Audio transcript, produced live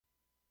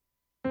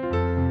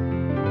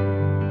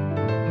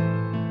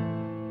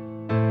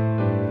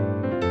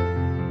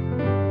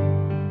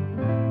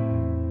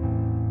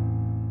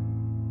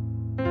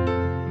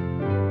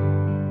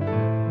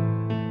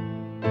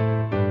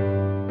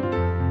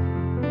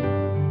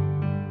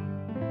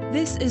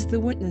This is the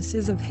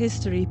Witnesses of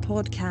History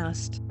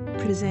podcast,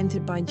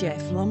 presented by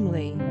Jeff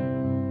Lumley.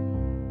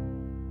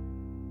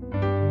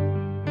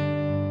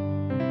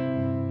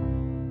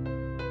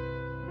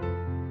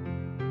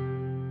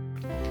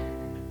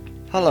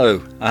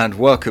 Hello and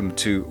welcome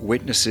to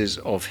Witnesses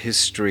of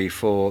History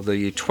for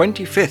the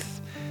 25th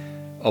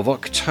of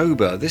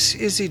October. This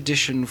is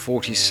edition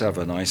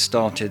 47. I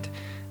started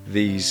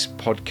these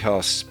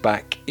podcasts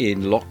back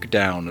in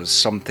lockdown as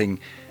something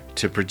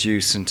to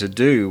produce and to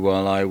do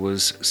while I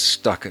was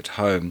stuck at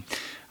home.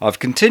 I've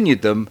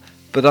continued them,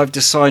 but I've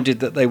decided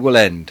that they will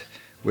end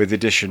with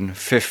edition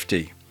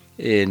 50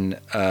 in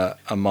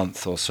a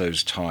month or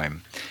so's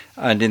time.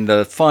 And in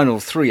the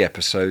final 3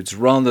 episodes,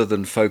 rather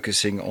than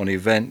focusing on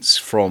events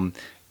from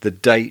the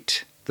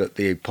date that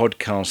the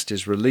podcast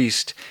is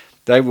released,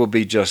 they will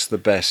be just the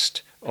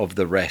best of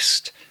the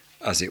rest,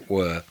 as it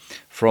were,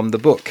 from the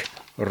book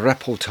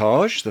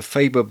Reportage, the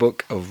Faber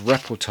book of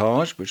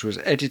Reportage, which was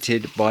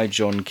edited by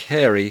John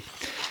Carey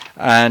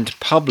and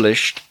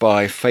published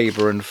by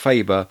Faber and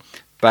Faber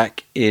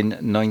back in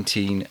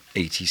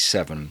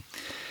 1987.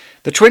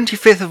 The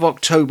 25th of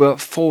October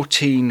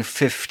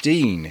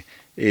 1415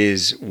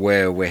 is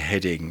where we're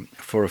heading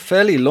for a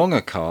fairly long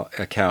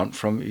account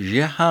from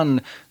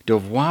Jehan de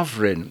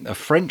Wavrin, a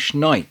French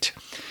knight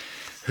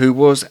who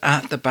was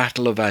at the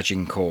Battle of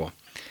Agincourt.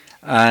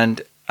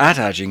 And at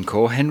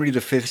Agincourt, Henry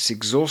V's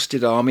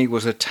exhausted army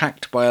was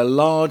attacked by a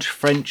large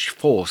French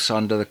force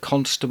under the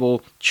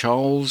Constable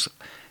Charles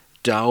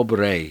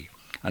d'Aubray,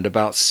 and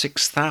about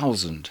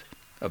 6,000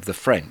 of the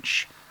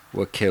French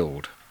were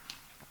killed.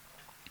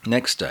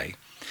 Next day,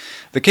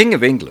 the King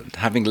of England,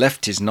 having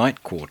left his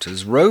night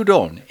quarters, rode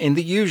on in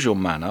the usual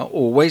manner,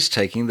 always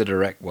taking the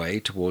direct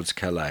way towards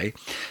Calais,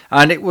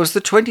 and it was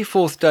the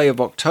 24th day of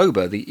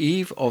October, the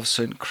eve of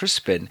St.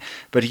 Crispin,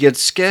 but he had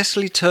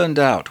scarcely turned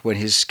out when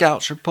his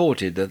scouts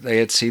reported that they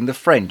had seen the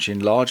French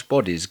in large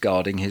bodies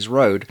guarding his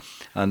road,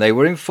 and they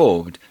were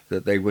informed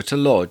that they were to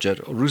lodge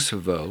at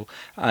Rousseval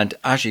and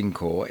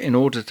Agincourt in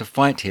order to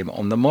fight him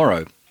on the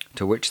morrow,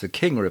 to which the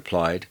king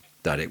replied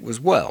that it was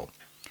well.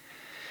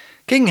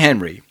 King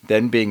Henry,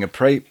 then being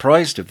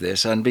apprised of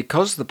this, and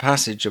because the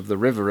passage of the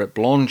river at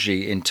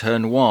Blangy in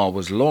Ternois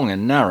was long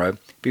and narrow,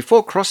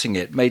 before crossing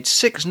it made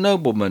 6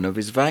 noblemen of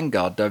his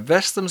vanguard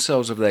divest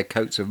themselves of their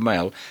coats of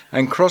mail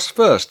and cross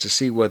first to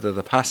see whether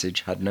the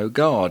passage had no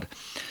guard.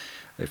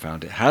 They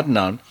found it had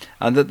none,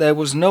 and that there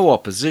was no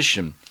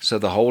opposition, so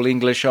the whole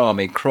English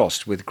army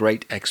crossed with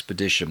great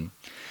expedition.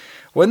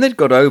 When they'd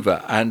got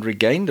over and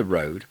regained the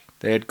road,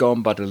 they had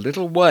gone but a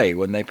little way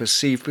when they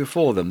perceived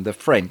before them the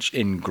French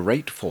in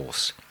great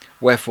force,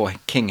 wherefore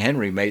King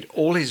Henry made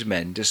all his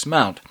men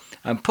dismount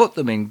and put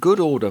them in good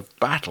order of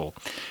battle,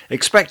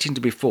 expecting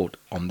to be fought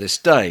on this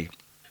day.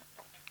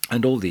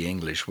 And all the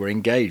English were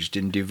engaged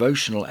in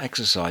devotional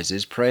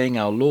exercises, praying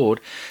our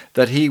Lord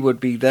that he would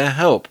be their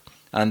help,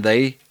 and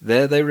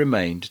there they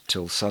remained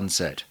till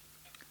sunset.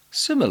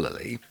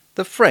 Similarly,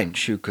 the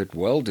French, who could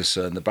well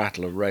discern the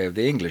battle array of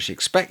the English,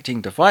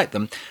 expecting to fight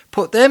them,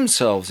 put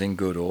themselves in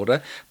good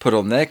order, put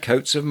on their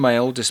coats of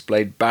mail,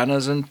 displayed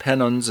banners and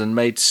pennons, and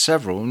made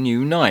several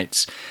new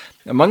knights.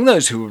 Among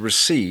those who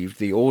received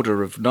the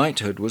order of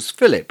knighthood was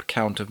Philip,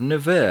 Count of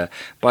Nevers,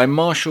 by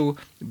Marshal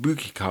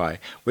Boucicaut,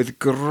 with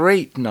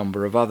great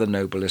number of other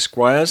noble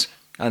esquires,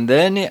 and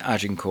there near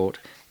Agincourt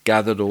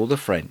gathered all the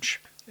French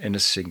in a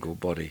single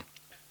body.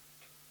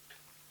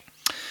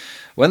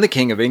 When the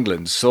King of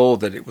England saw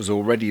that it was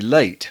already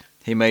late,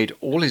 he made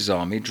all his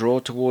army draw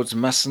towards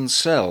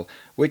Macencel,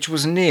 which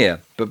was near,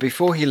 but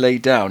before he lay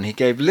down he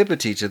gave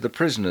liberty to the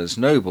prisoners,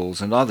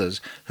 nobles, and others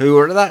who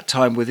were at that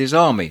time with his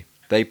army,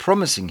 they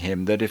promising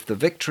him that if the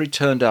victory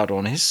turned out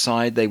on his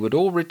side they would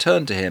all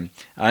return to him,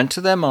 and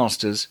to their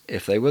masters,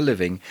 if they were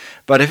living,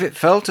 but if it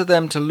fell to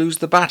them to lose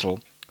the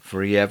battle,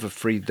 for he ever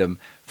freed them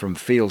from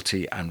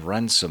fealty and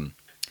ransom.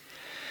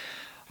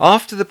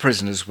 After the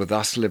prisoners were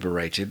thus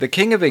liberated, the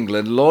King of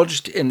England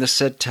lodged in the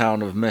said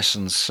town of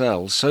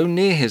Macencel so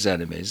near his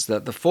enemies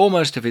that the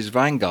foremost of his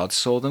vanguard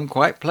saw them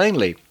quite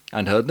plainly,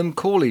 and heard them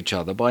call each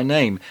other by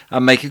name,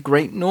 and make a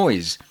great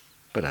noise.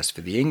 But as for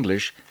the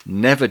English,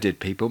 never did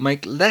people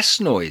make less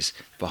noise,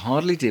 for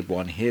hardly did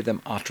one hear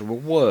them utter a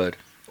word,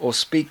 or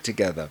speak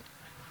together.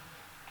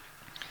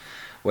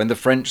 When the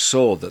French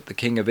saw that the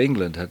King of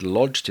England had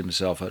lodged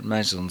himself at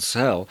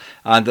Macencel,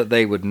 and that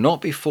they would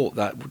not be fought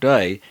that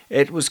day,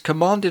 it was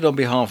commanded on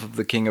behalf of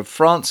the King of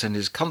France and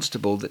his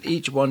constable that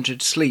each one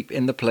should sleep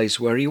in the place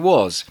where he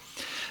was.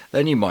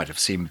 Then you might have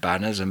seen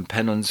banners and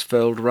pennons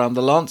furled round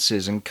the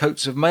lances, and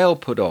coats of mail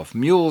put off,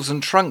 mules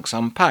and trunks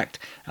unpacked,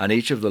 and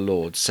each of the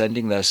lords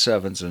sending their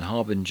servants and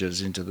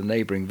harbingers into the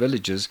neighbouring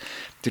villages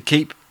to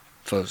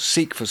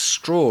seek for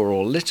straw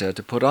or litter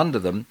to put under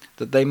them,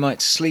 that they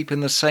might sleep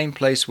in the same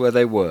place where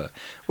they were,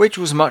 which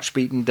was much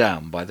beaten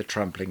down by the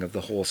trampling of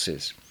the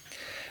horses.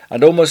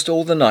 And almost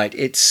all the night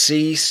it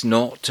ceased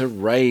not to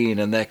rain,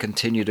 and there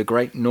continued a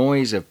great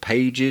noise of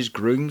pages,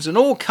 grooms, and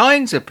all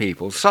kinds of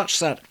people, such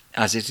that,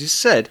 as it is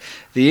said,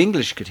 the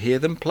English could hear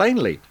them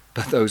plainly,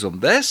 But those on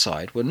their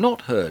side were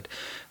not heard,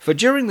 for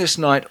during this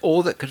night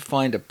all that could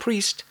find a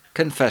priest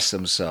confessed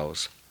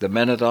themselves. The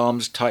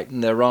men-at-arms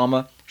tightened their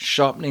armour,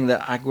 sharpening their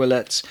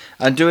aiguillettes,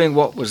 and doing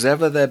what was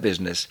ever their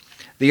business.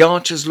 The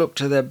archers looked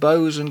to their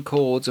bows and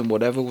cords and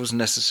whatever was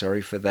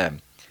necessary for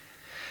them.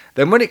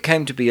 Then when it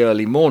came to be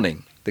early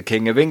morning, the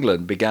King of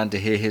England began to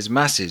hear his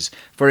masses,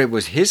 for it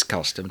was his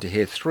custom to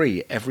hear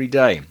 3 every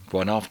day,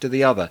 one after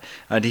the other,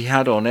 and he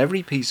had on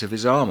every piece of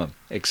his armour,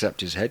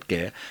 except his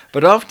headgear.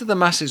 But after the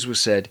masses were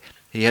said,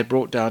 he had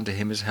brought down to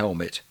him his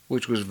helmet,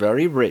 which was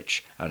very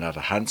rich, and had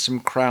a handsome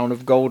crown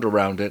of gold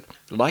around it,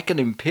 like an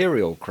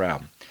imperial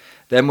crown.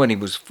 Then when he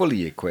was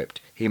fully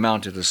equipped, he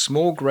mounted a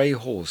small grey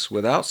horse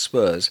without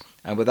spurs,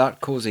 and without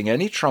causing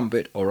any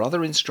trumpet or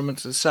other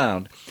instruments to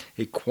sound,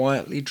 he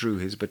quietly drew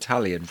his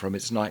battalion from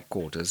its night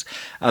quarters,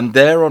 and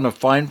there on a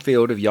fine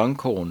field of young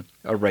corn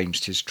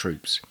arranged his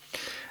troops.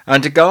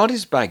 And to guard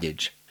his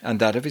baggage and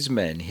that of his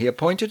men, he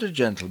appointed a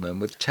gentleman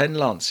with 10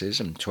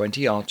 lances and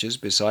 20 archers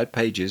beside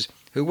pages,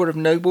 who were of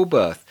noble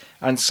birth,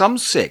 and some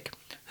sick,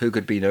 who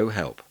could be no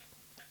help.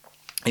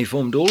 He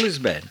formed all his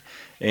men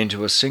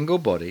into a single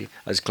body,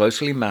 as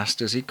closely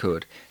massed as he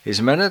could,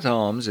 his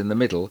men-at-arms in the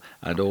middle,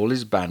 and all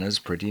his banners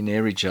pretty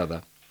near each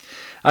other.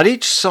 At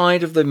each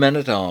side of the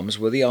men-at-arms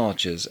were the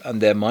archers,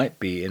 and there might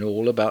be in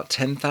all about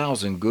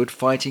 10,000 good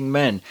fighting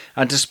men.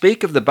 And to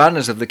speak of the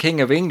banners of the King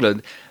of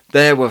England,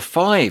 there were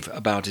 5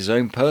 about his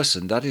own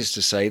person, that is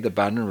to say, the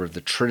banner of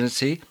the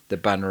Trinity, the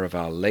banner of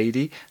Our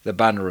Lady, the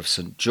banner of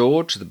St.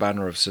 George, the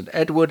banner of St.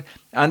 Edward,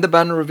 and the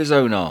banner of his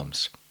own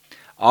arms.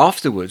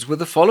 Afterwards were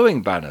the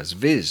following banners,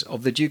 viz.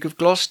 Of the Duke of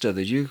Gloucester,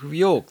 the Duke of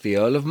York, the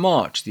Earl of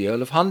March, the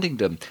Earl of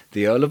Huntingdon,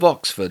 the Earl of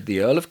Oxford, the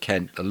Earl of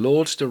Kent, the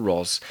Lords de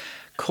Rosse,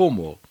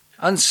 Cornwall,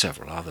 and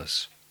several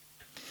others.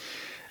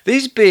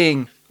 These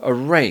being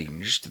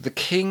arranged, the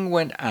king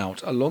went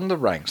out along the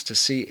ranks to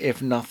see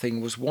if nothing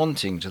was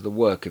wanting to the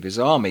work of his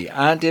army,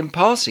 and in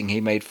passing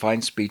he made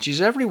fine speeches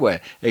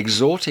everywhere,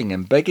 exhorting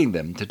and begging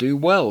them to do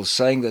well,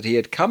 saying that he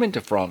had come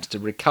into France to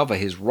recover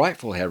his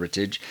rightful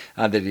heritage,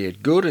 and that he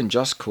had good and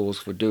just cause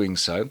for doing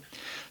so,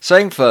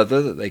 saying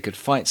further that they could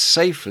fight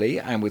safely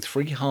and with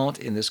free heart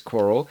in this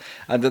quarrel,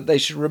 and that they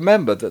should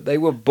remember that they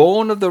were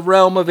born of the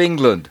realm of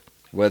England,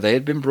 where they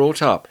had been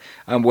brought up,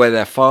 and where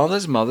their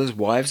fathers, mothers,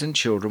 wives, and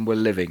children were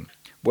living.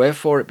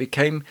 Wherefore it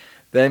became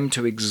them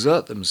to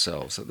exert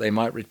themselves, that they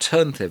might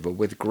return thither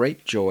with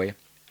great joy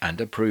and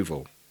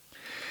approval.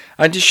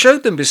 And he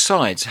showed them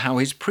besides how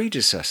his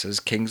predecessors,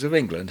 kings of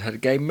England,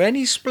 had gained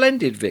many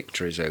splendid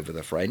victories over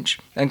the French,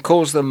 and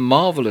caused them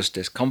marvellous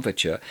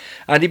discomfiture,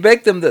 and he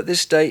begged them that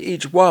this day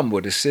each one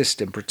would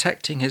assist in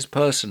protecting his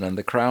person and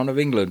the crown of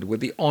England with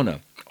the honour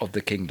of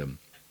the kingdom.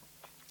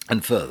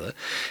 And further,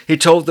 he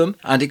told them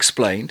and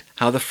explained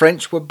how the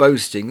French were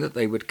boasting that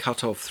they would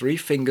cut off 3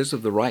 fingers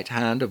of the right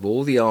hand of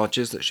all the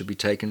archers that should be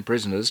taken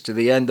prisoners, to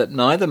the end that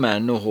neither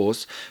man nor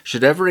horse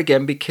should ever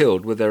again be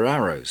killed with their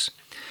arrows.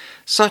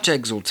 Such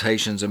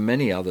exhortations and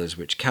many others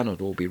which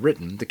cannot all be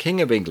written, the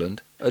King of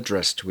England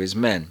addressed to his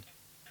men.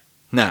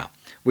 Now,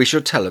 we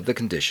shall tell of the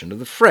condition of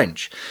the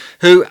French,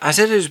 who, as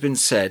it has been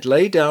said,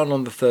 lay down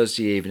on the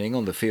Thursday evening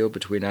on the field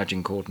between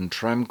Agincourt and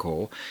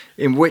Tramcourt,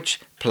 in which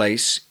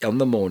place on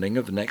the morning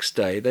of the next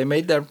day they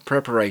made their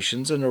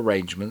preparations and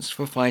arrangements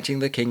for fighting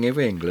the King of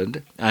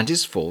England and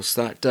his force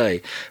that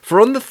day.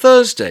 For on the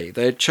Thursday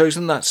they had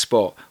chosen that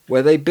spot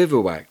where they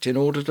bivouacked in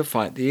order to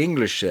fight the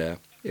English there,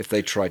 if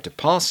they tried to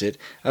pass it,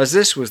 as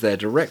this was their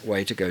direct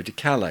way to go to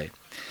Calais.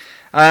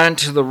 And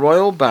to the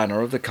royal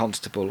banner of the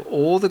Constable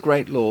all the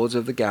great lords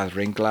of the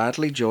gathering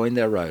gladly joined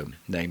their own,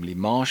 namely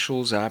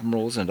marshals,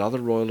 admirals, and other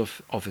royal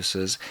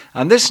officers,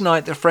 and this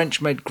night the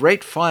French made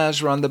great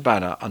fires round the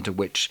banner unto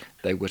which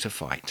they were to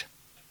fight.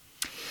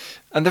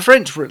 And the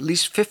French were at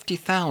least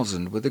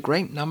 50,000, with a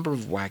great number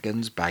of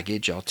wagons,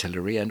 baggage,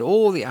 artillery, and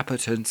all the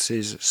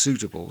appetences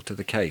suitable to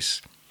the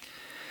case.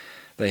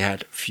 They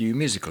had few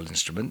musical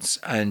instruments,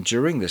 and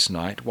during this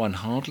night one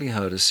hardly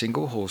heard a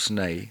single horse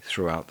neigh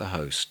throughout the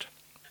host.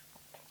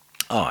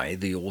 I,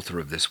 the author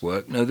of this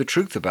work, know the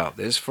truth about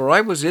this, for I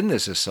was in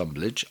this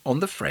assemblage on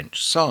the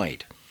French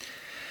side.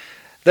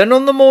 Then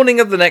on the morning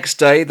of the next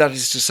day, that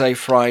is to say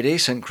Friday,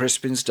 St.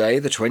 Crispin's Day,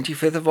 the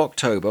 25th of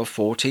October,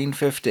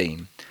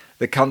 1415,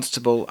 the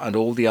Constable and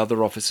all the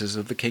other officers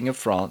of the King of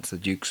France, the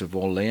Dukes of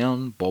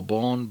Orléans,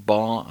 Bourbon,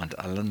 Bar, and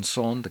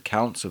Alençon, the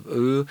Counts of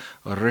Eu,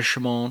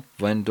 Richemont,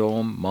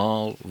 Vendôme,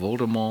 Marle,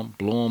 Vaudemont,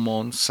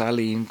 Blanmont,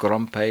 Salines,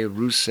 Grandpé,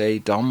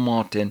 Rousset,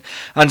 Dammartin,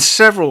 and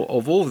several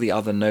of all the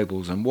other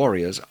nobles and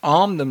warriors,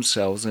 armed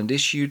themselves and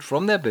issued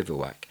from their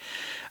bivouac.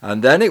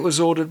 And then it was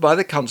ordered by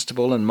the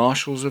Constable and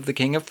Marshals of the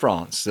King of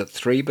France that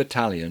 3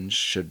 battalions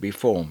should be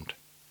formed.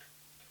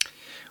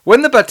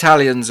 When the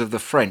battalions of the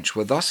French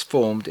were thus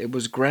formed, it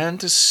was grand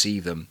to see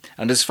them,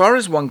 and as far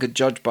as one could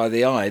judge by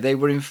the eye, they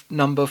were in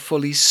number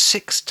fully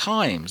 6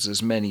 times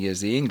as many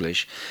as the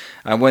English,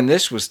 and when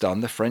this was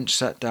done, the French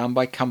sat down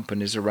by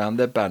companies around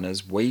their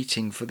banners,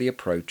 waiting for the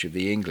approach of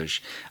the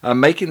English, and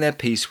making their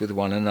peace with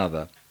one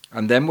another.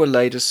 and then were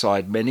laid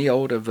aside many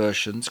old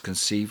aversions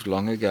conceived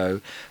long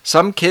ago.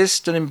 Some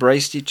kissed and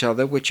embraced each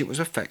other, which it was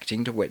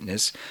affecting to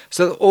witness,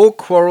 so that all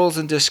quarrels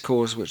and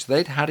discords which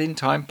they'd had in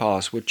time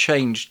past were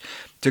changed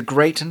to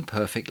great and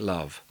perfect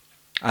love.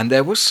 And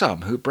there were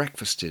some who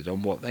breakfasted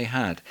on what they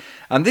had,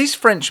 and these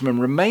Frenchmen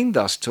remained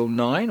thus till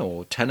 9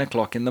 or 10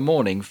 o'clock in the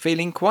morning,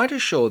 feeling quite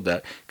assured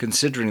that,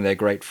 considering their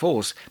great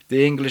force,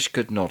 the English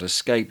could not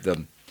escape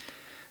them.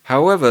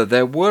 However,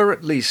 there were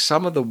at least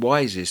some of the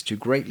wisest who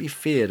greatly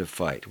feared a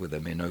fight with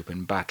them in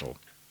open battle.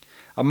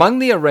 Among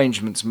the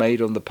arrangements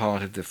made on the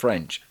part of the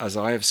French, as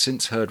I have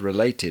since heard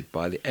related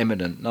by the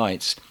eminent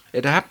knights,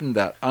 it happened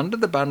that, under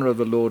the banner of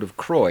the Lord of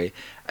Croy,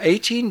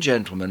 18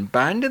 gentlemen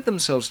banded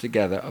themselves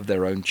together of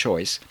their own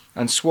choice,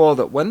 and swore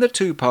that when the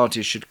two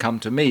parties should come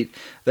to meet,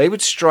 they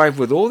would strive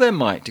with all their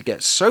might to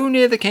get so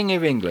near the King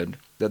of England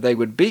that they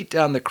would beat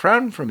down the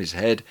crown from his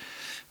head,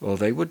 or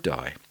they would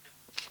die.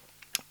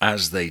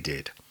 As they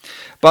did.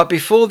 But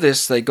before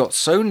this they got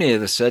so near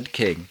the said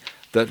king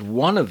that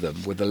one of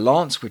them, with the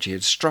lance which he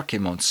had struck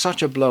him on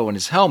such a blow on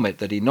his helmet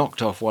that he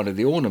knocked off one of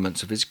the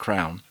ornaments of his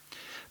crown.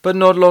 But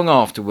not long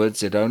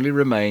afterwards it only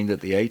remained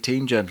that the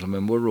 18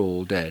 gentlemen were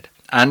all dead,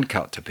 and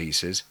cut to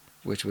pieces,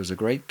 which was a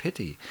great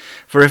pity.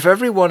 For if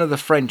every one of the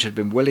French had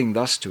been willing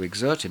thus to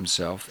exert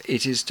himself,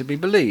 it is to be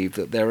believed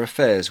that their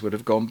affairs would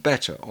have gone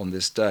better on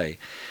this day.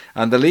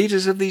 And the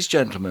leaders of these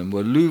gentlemen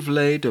were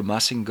Louvelet de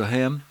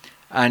Massinghem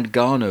and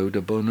Garneau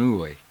de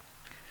Bonneuil.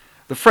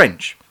 The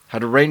French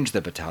had arranged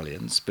their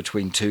battalions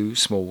between two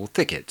small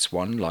thickets,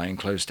 one lying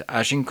close to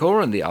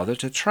Agincourt and the other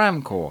to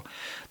Tramcourt.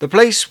 The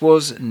place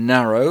was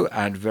narrow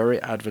and very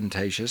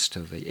advantageous to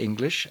the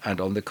English, and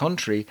on the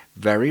contrary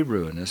very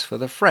ruinous for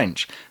the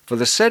French, for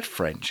the said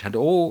French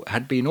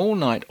had been all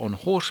night on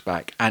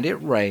horseback, and it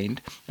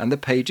rained, and the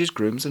pages,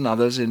 grooms, and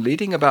others, in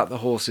leading about the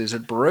horses,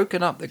 had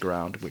broken up the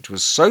ground, which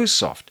was so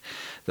soft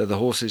that the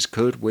horses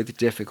could with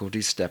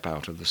difficulty step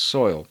out of the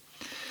soil.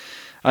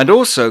 And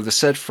also the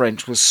said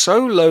French was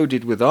so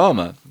loaded with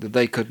armour that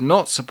they could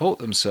not support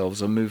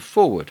themselves and move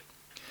forward.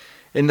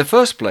 In the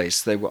first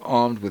place they were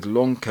armed with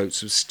long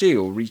coats of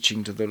steel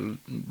reaching to the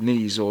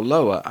knees or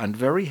lower, and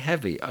very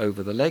heavy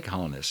over the leg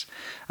harness,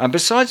 and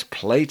besides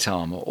plate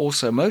armour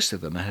also most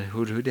of them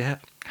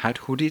had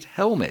hooded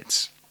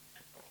helmets.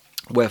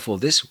 Wherefore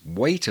this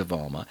weight of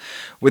armour,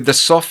 with the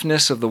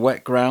softness of the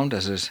wet ground,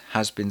 as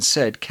has been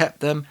said, kept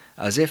them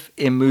as if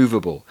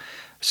immovable,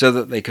 so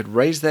that they could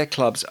raise their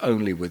clubs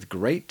only with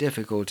great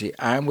difficulty.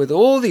 And with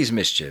all these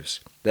mischiefs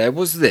there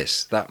was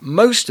this, that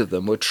most of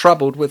them were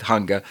troubled with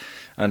hunger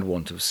and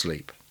want of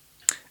sleep.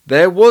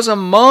 There was a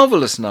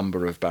marvellous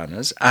number of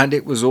banners, and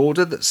it was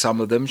ordered that some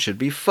of them should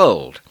be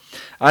furled.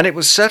 And it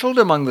was settled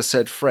among the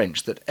said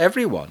French that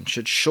every one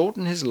should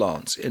shorten his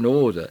lance in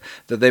order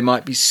that they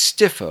might be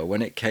stiffer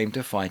when it came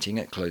to fighting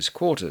at close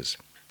quarters.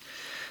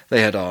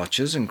 They had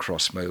archers and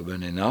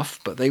crossbowmen enough,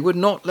 but they would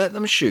not let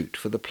them shoot,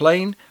 for the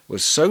plain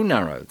was so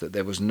narrow that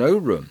there was no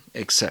room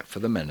except for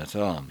the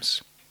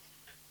men-at-arms.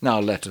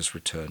 Now let us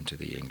return to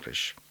the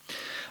English.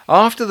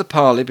 After the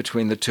parley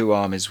between the two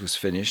armies was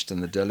finished,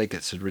 and the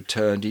delegates had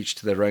returned each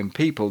to their own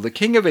people, the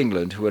King of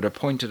England, who had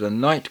appointed a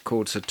knight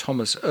called Sir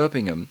Thomas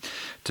Erpingham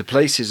to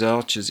place his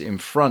archers in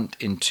front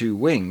in two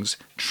wings,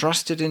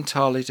 trusted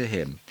entirely to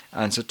him,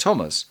 and Sir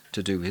Thomas,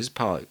 to do his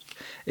part,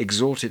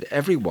 exhorted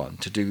every one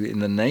to do in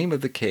the name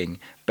of the king,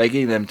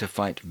 begging them to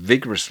fight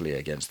vigorously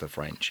against the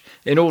French,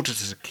 in order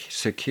to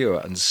secure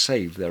and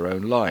save their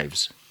own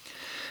lives.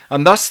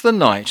 And thus the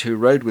knight, who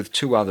rode with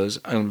two others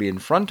only in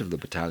front of the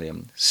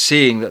battalion,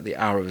 seeing that the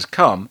hour was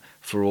come,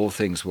 for all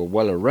things were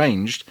well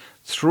arranged,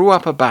 threw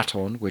up a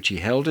baton which he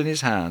held in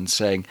his hand,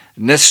 saying,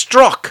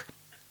 "Nestroc!"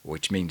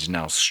 which means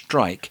now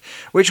strike,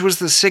 which was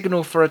the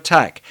signal for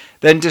attack,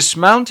 then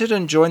dismounted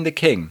and joined the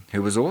king,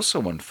 who was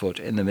also on foot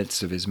in the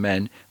midst of his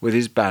men, with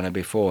his banner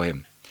before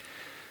him.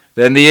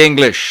 Then the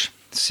English,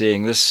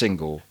 seeing this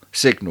signal,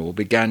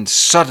 began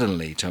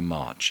suddenly to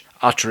march,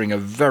 uttering a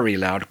very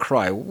loud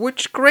cry,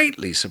 which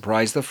greatly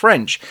surprised the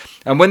French.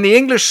 And when the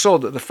English saw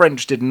that the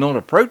French did not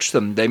approach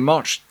them, they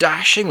marched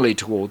dashingly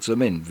towards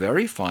them in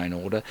very fine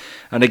order,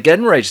 and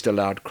again raised a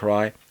loud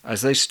cry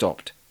as they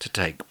stopped to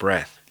take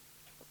breath.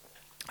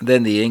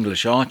 Then the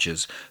English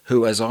archers,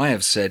 who, as I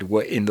have said,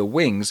 were in the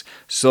wings,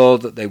 saw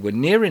that they were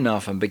near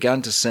enough, and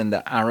began to send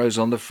their arrows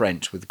on the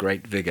French with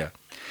great vigour.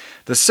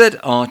 The said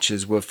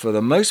archers were for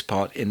the most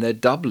part in their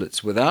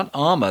doublets, without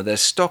armour, their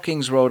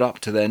stockings rolled up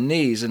to their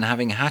knees, and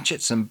having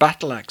hatchets and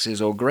battle-axes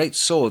or great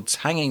swords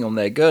hanging on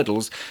their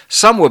girdles.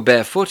 Some were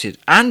barefooted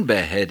and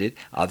bareheaded,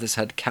 others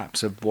had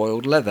caps of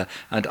boiled leather,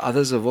 and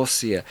others of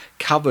osier,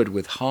 covered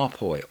with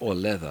harpoy or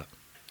leather.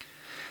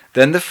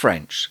 Then the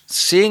French,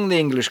 seeing the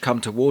English come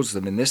towards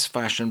them in this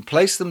fashion,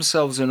 placed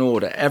themselves in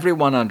order, every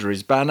one under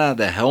his banner,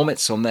 their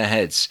helmets on their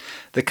heads.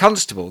 The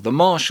constable, the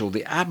marshal,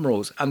 the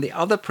admirals, and the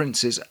other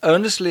princes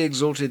earnestly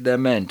exhorted their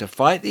men to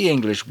fight the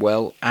English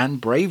well and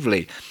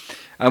bravely.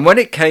 And when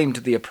it came to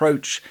the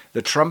approach,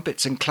 the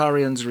trumpets and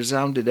clarions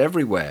resounded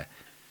everywhere.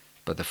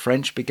 but the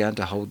French began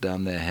to hold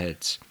down their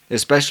heads,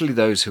 especially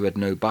those who had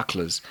no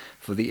bucklers,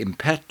 for the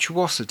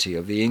impetuosity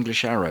of the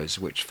English arrows,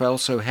 which fell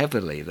so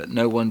heavily that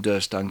no one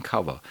durst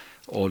uncover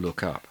or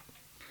look up.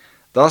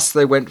 Thus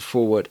they went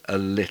forward a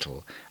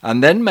little,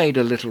 and then made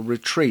a little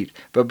retreat,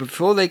 but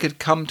before they could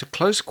come to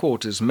close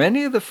quarters,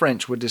 many of the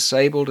French were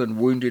disabled and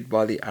wounded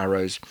by the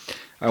arrows,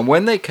 and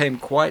when they came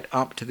quite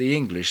up to the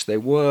English, they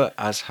were,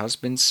 as has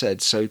been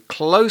said, so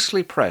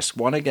closely pressed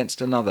one against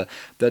another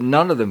that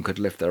none of them could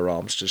lift their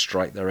arms to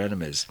strike their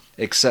enemies,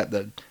 except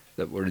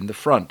that were in the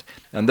front,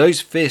 and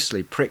those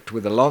fiercely pricked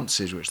with the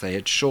lances which they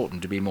had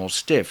shortened to be more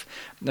stiff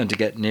and to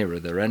get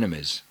nearer their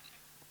enemies.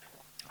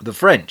 The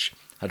French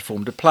had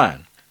formed a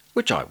plan,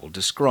 which I will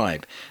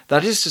describe.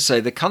 That is to say,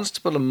 the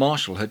constable and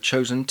marshal had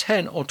chosen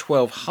 10 or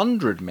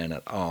 1200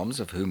 men-at-arms,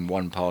 of whom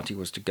one party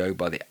was to go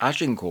by the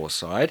Agincourt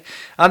side,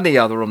 and the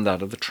other on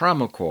that of the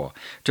Tramecourt,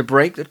 to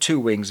break the two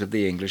wings of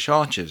the English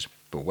archers.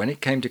 But when it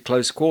came to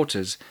close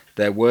quarters,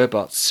 there were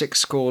but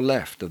 60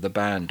 left of the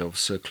band of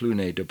Sir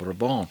Cluny de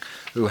Brabant,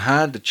 who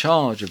had the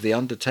charge of the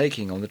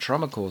undertaking on the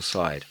Tramecourt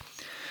side.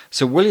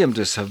 Sir William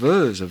de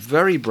Saveuse, a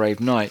very brave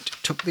knight,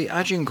 took the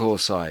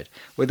Agincourt side,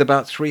 with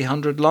about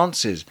 300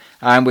 lances,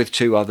 and with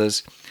 2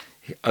 others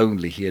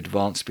only he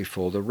advanced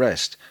before the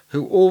rest,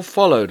 who all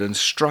followed and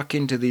struck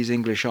into these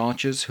English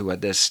archers, who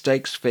had their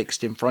stakes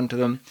fixed in front of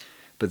them,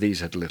 but these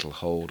had little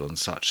hold on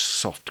such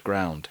soft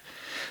ground.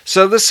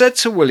 So the said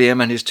Sir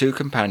William and his 2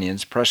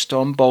 companions pressed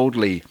on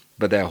boldly,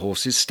 but their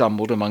horses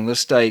stumbled among the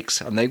stakes,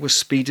 and they were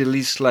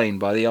speedily slain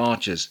by the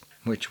archers,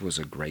 which was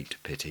a great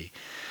pity.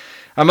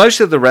 And most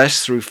of the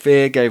rest, through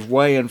fear, gave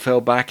way and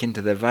fell back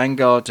into their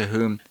vanguard, to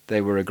whom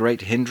they were a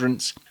great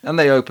hindrance, and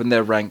they opened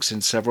their ranks in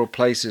several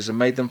places, and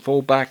made them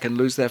fall back and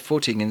lose their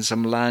footing in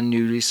some land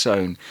newly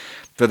sown,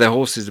 for their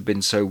horses had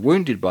been so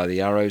wounded by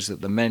the arrows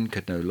that the men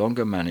could no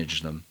longer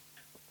manage them.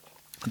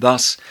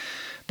 Thus,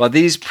 by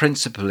these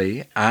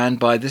principally, and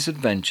by this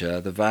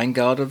adventure, the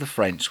vanguard of the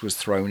French was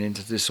thrown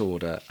into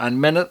disorder, and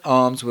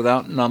men-at-arms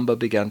without number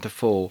began to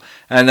fall,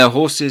 and their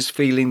horses,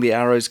 feeling the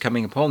arrows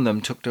coming upon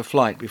them, took to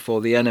flight before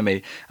the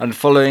enemy, and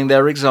following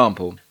their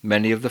example,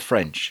 many of the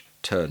French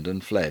turned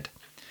and fled.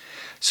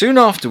 Soon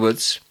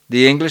afterwards,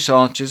 the English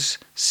archers,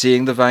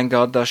 seeing the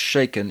vanguard thus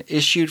shaken,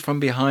 issued from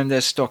behind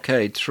their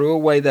stockade, threw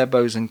away their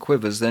bows and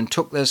quivers, then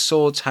took their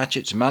swords,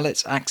 hatchets,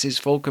 mallets, axes,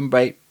 falcon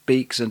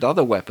beaks, and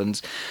other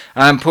weapons,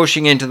 and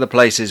pushing into the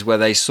places where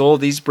they saw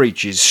these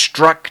breaches,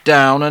 struck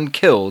down and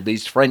killed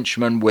these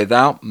Frenchmen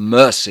without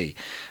mercy,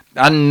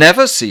 and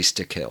never ceased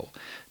to kill,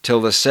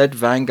 till the said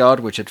vanguard,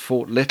 which had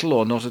fought little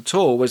or not at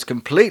all, was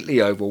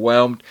completely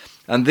overwhelmed,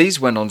 and these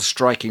went on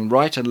striking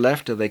right and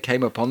left till they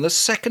came upon the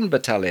 2nd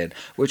battalion,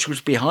 which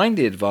was behind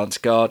the advance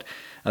guard,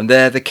 and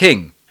there the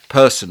king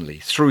personally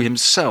threw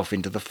himself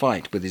into the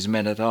fight with his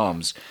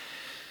men-at-arms.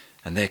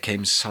 And there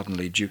came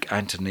suddenly Duke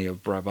Antony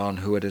of Brabant,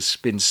 who had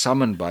been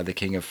summoned by the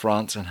King of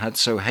France, and had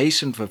so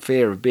hastened for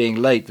fear of being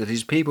late that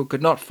his people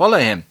could not follow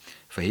him,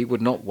 for he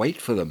would not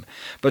wait for them,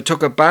 but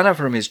took a banner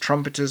from his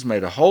trumpeters,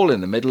 made a hole in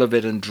the middle of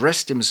it, and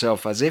dressed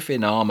himself as if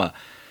in armour.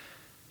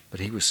 But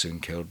he was soon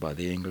killed by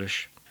the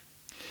English.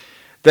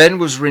 Then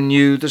was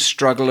renewed the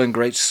struggle and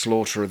great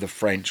slaughter of the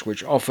French,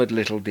 which offered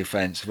little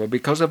defence, for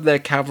because of their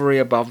cavalry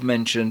above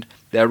mentioned,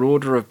 their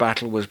order of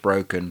battle was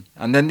broken,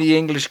 and then the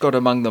English got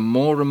among them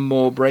more and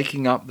more,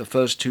 breaking up the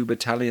first 2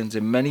 battalions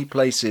in many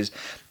places,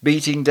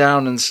 beating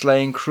down and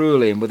slaying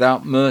cruelly and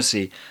without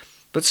mercy.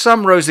 But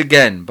some rose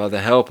again by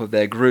the help of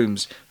their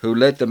grooms, who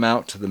led them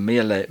out to the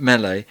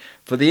melee,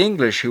 for the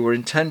English, who were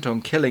intent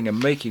on killing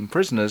and making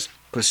prisoners,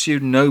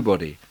 pursued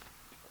nobody.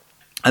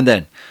 And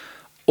then,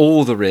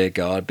 all the rear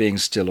guard being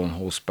still on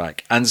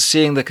horseback, and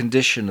seeing the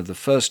condition of the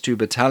first 2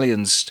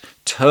 battalions,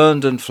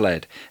 turned and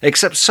fled,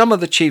 except some of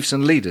the chiefs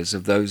and leaders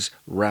of those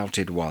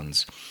routed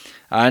ones.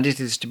 And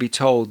it is to be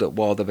told that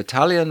while the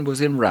battalion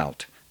was in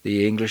rout,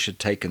 the English had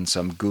taken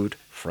some good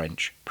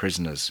French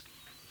prisoners.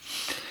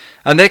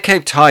 And there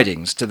came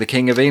tidings to the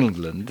King of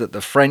England that the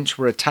French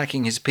were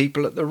attacking his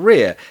people at the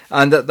rear,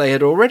 and that they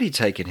had already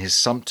taken his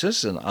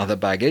sumpters and other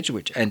baggage,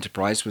 which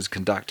enterprise was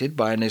conducted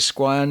by an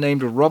esquire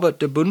named Robert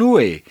de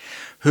Bernouillet,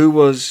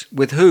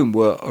 with whom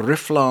were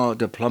Rifflard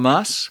de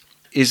Plomas,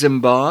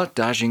 Isambard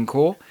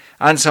d'Agincourt,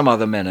 and some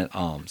other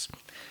men-at-arms,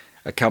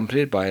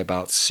 accompanied by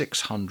about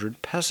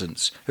 600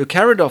 peasants, who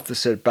carried off the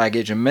said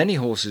baggage and many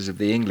horses of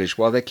the English,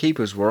 while their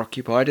keepers were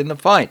occupied in the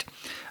fight,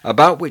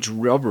 about which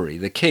robbery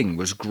the king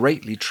was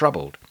greatly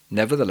troubled.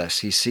 Nevertheless,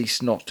 he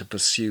ceased not to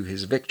pursue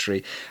his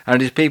victory,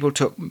 and his people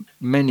took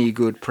many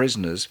good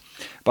prisoners,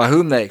 by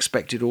whom they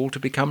expected all to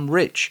become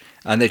rich,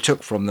 and they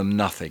took from them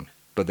nothing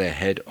but their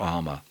head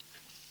armour.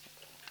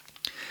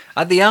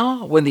 At the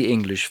hour when the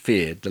English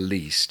feared the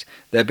least,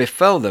 there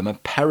befell them a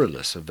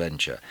perilous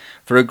adventure,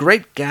 for a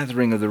great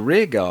gathering of the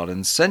rearguard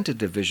and centre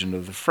division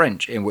of the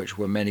French, in which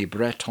were many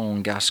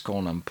Bretons,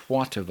 Gascons, and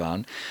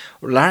Poitevins,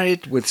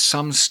 rallied with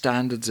some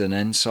standards and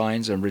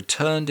ensigns, and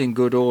returned in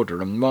good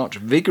order, and marched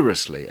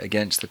vigorously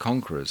against the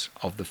conquerors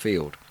of the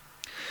field.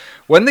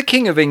 When the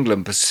King of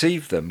England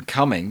perceived them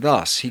coming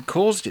thus, he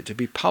caused it to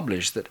be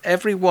published that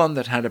every one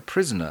that had a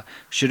prisoner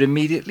should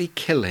immediately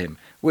kill him,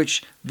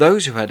 which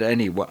those who had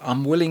any were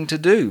unwilling to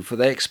do, for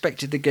they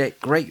expected to get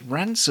great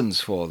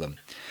ransoms for them.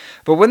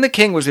 But when the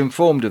king was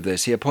informed of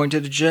this, he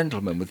appointed a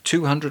gentleman with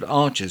 200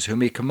 archers,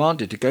 whom he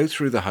commanded to go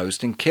through the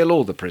host and kill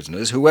all the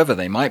prisoners, whoever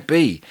they might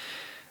be.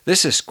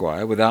 This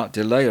esquire, without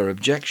delay or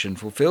objection,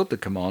 fulfilled the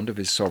command of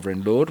his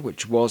sovereign lord,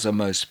 which was a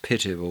most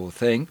pitiable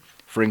thing,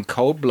 for in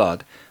cold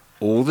blood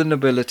all the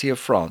nobility of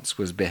France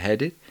was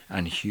beheaded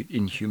and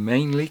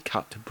inhumanly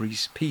cut to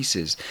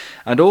pieces,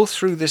 and all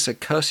through this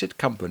accursed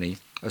company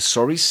a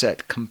sorry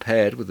set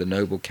compared with the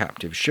noble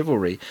captive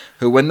chivalry,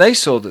 who, when they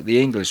saw that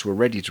the English were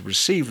ready to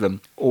receive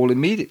them, all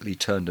immediately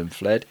turned and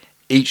fled,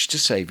 each to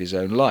save his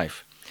own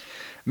life.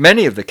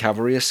 Many of the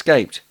cavalry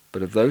escaped,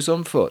 but of those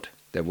on foot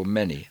there were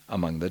many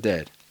among the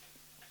dead.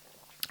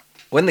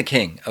 When the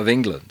King of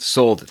England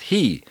saw that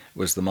he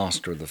was the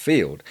master of the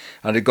field,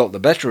 and had got the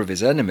better of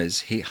his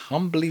enemies, he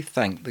humbly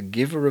thanked the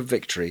giver of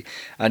victory,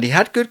 and he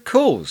had good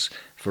cause,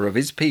 for of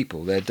his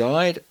people there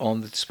died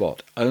on the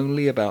spot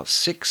only about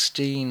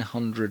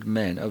 1,600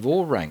 men of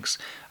all ranks,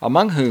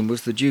 among whom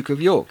was the Duke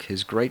of York,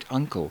 his great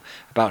uncle,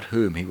 about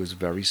whom he was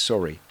very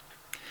sorry.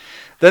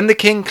 Then the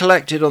king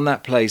collected on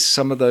that place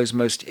some of those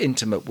most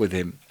intimate with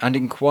him, and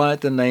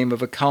inquired the name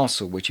of a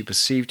castle which he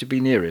perceived to be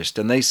nearest,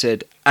 and they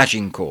said,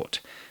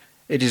 Agincourt.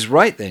 It is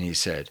right, then, he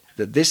said,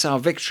 that this our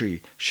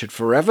victory should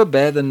forever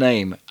bear the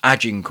name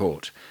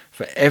Agincourt,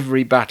 for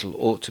every battle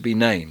ought to be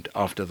named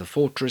after the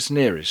fortress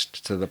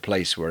nearest to the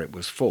place where it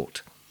was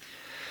fought.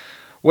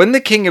 When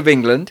the King of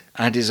England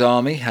and his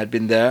army had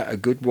been there a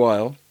good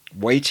while,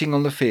 waiting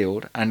on the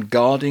field, and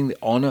guarding the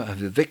honour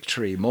of the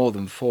victory more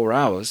than 4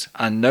 hours,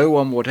 and no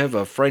one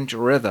whatever, French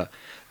or other,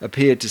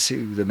 appeared to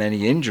do them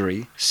any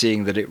injury,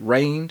 seeing that it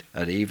rained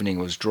and evening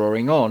was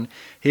drawing on,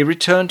 he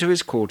returned to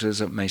his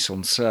quarters at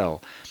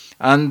Maisoncelles.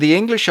 And the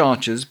English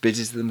archers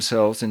busied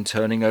themselves in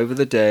turning over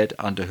the dead,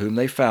 under whom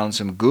they found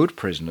some good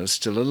prisoners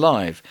still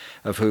alive,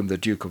 of whom the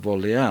Duke of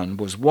Orleans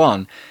was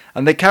one,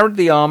 and they carried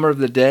the armour of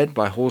the dead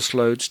by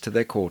horse-loads to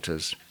their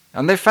quarters.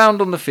 And they found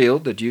on the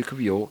field the Duke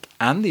of York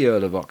and the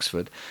Earl of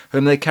Oxford,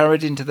 whom they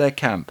carried into their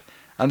camp,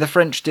 and the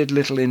French did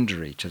little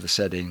injury to the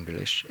said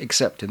English,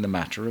 except in the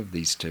matter of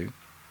these two.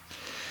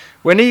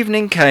 When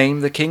evening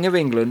came, the King of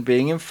England,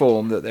 being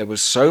informed that there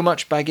was so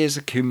much baggage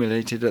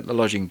accumulated at the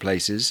lodging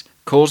places,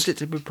 caused it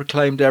to be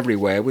proclaimed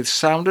everywhere with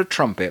sound of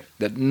trumpet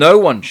that no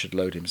one should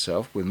load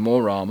himself with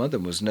more armour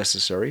than was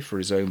necessary for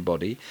his own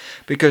body,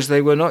 because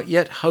they were not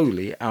yet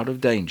wholly out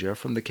of danger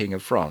from the King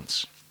of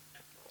France.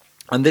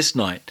 And this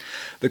night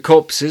the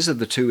corpses of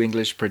the 2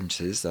 English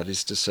princes, that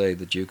is to say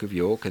the Duke of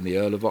York and the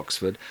Earl of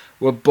Oxford,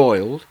 were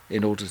boiled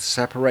in order to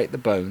separate the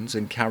bones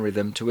and carry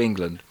them to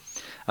England.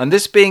 And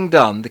this being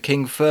done, the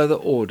king further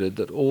ordered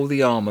that all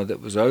the armour that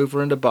was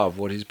over and above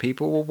what his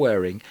people were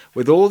wearing,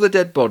 with all the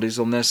dead bodies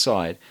on their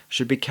side,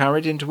 should be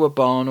carried into a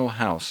barn or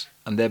house,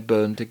 and there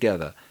burned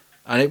together.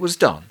 And it was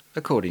done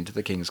according to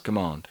the king's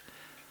command.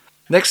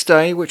 Next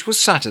day, which was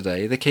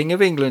Saturday, the King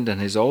of England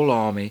and his whole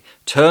army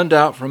turned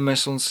out from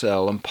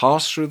Maisoncelles and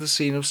passed through the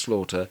scene of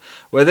slaughter,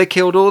 where they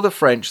killed all the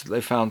French that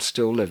they found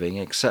still living,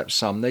 except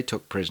some they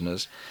took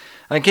prisoners.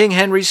 And King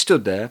Henry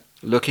stood there,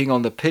 looking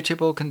on the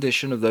pitiable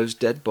condition of those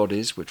dead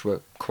bodies, which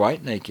were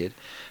quite naked,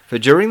 for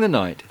during the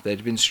night they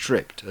had been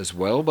stripped as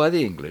well by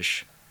the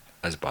English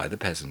as by the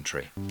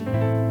peasantry.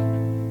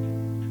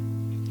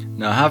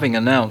 Now, having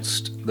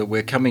announced that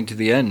we're coming to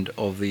the end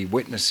of the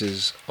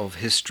Witnesses of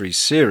History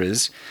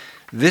series,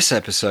 this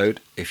episode,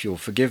 if you'll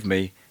forgive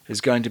me,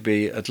 is going to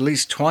be at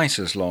least twice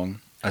as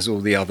long as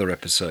all the other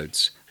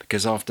episodes,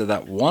 because after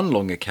that one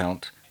long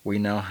account, we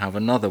now have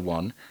another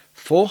one,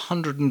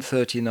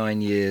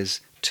 439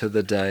 years to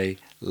the day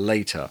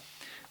later.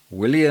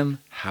 William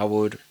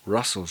Howard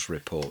Russell's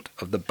report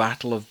of the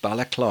Battle of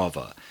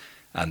Balaclava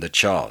and the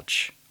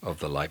charge of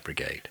the Light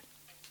Brigade.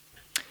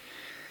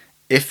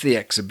 If the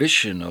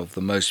exhibition of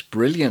the most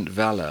brilliant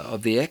valour,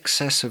 of the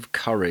excess of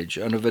courage,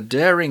 and of a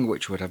daring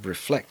which would have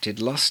reflected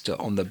lustre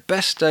on the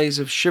best days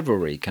of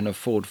chivalry can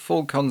afford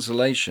full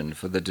consolation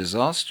for the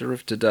disaster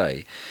of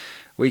today,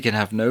 we can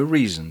have no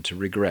reason to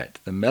regret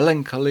the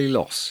melancholy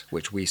loss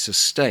which we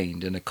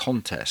sustained in a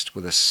contest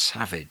with a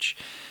savage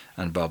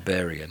and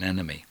barbarian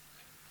enemy.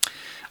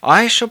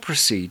 I shall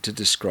proceed to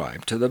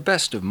describe to the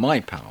best of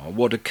my power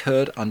what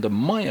occurred under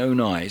my own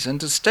eyes,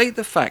 and to state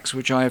the facts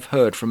which I have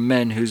heard from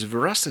men whose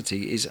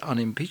veracity is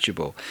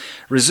unimpeachable,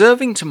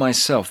 reserving to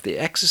myself the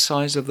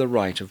exercise of the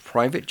right of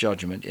private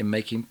judgment in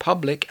making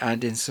public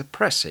and in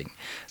suppressing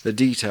the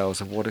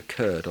details of what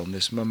occurred on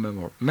this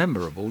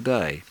memorable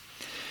day.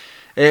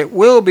 It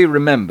will be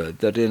remembered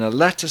that in a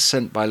letter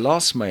sent by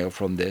last mail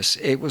from this,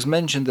 it was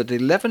mentioned that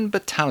 11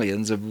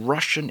 battalions of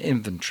Russian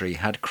infantry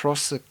had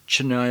crossed the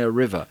Chernaya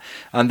River,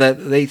 and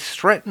that they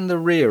threatened the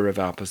rear of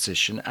our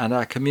position and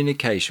our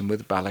communication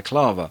with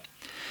Balaclava.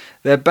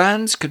 Their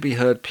bands could be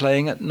heard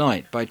playing at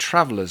night by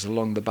travellers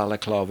along the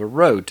Balaclava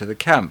road to the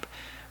camp,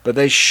 but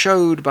they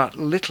showed but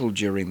little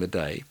during the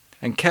day,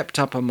 and kept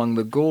up among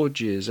the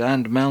gorges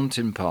and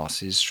mountain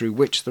passes through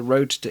which the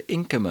roads to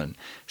Inkerman,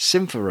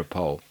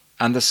 Simferopol,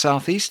 and the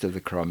southeast of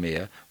the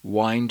Crimea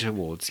wind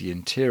towards the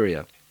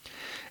interior.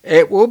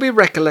 It will be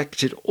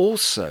recollected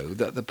also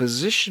that the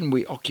position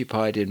we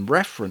occupied in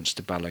reference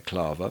to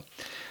Balaclava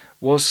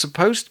was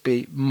supposed to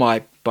be,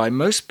 by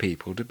most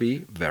people, to be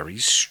very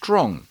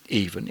strong,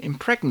 even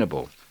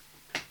impregnable.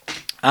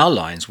 Our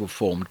lines were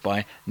formed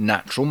by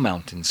natural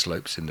mountain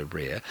slopes in the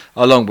rear,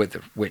 along with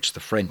which the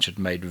French had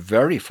made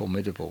very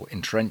formidable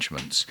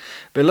entrenchments.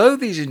 Below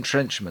these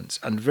entrenchments,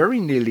 and very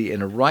nearly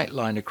in a right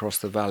line across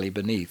the valley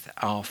beneath,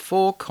 are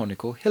 4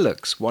 conical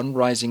hillocks, one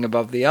rising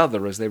above the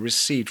other as they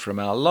recede from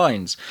our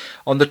lines.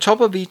 On the top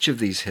of each of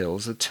these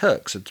hills the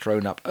Turks had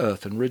thrown up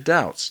earthen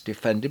redoubts,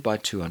 defended by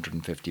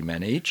 250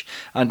 men each,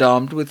 and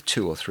armed with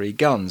 2 or 3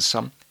 guns,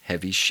 some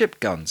heavy ship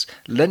guns,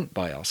 lent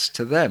by us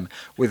to them,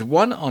 with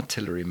 1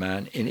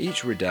 artilleryman in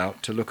each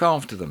redoubt to look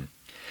after them.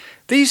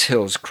 These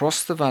hills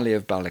cross the valley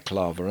of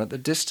Balaclava at the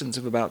distance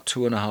of about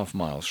 2.5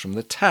 miles from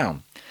the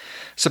town.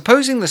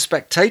 Supposing the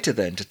spectator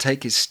then to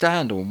take his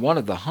stand on one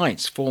of the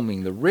heights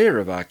forming the rear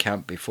of our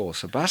camp before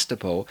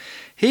Sebastopol,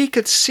 he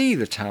could see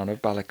the town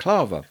of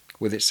Balaclava,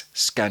 with its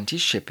scanty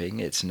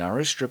shipping, its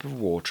narrow strip of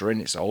water, and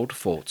its old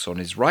forts on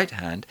his right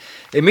hand.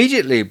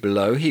 Immediately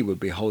below he would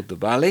behold the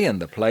valley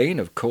and the plain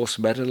of coarse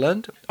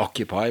meadowland,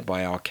 occupied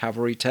by our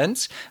cavalry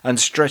tents,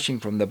 and stretching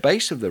from the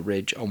base of the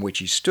ridge on which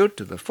he stood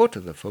to the foot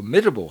of the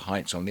formidable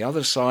heights on the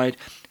other side,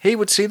 he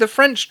would see the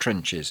French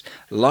trenches,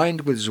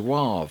 lined with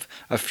Zouaves,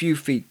 a few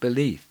feet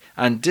beneath,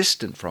 and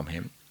distant from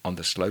him on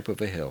the slope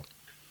of a hill.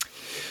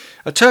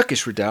 A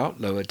Turkish redoubt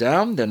lower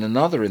down, then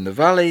another in the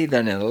valley,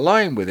 then in a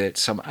line with it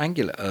some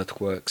angular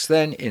earthworks,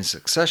 then in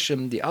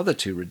succession the other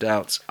 2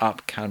 redoubts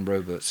up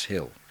Canrobert's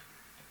Hill.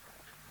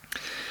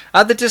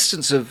 At the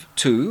distance of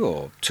 2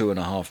 or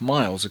 2.5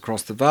 miles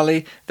across the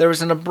valley there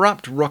is an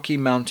abrupt rocky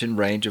mountain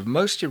range of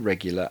most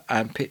irregular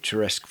and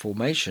picturesque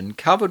formation,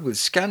 covered with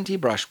scanty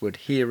brushwood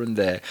here and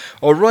there,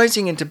 or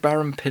rising into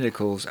barren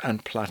pinnacles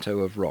and plateau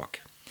of rock.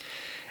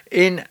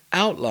 In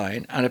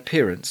outline and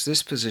appearance,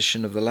 this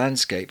position of the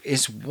landscape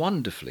is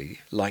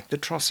wonderfully like the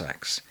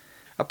Trossachs.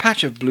 A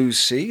patch of blue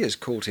sea is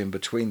caught in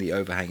between the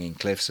overhanging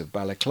cliffs of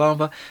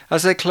Balaclava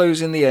as they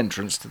close in the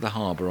entrance to the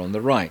harbour on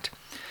the right.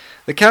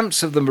 The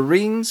camps of the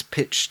Marines,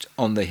 pitched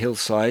on the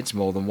hillsides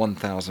more than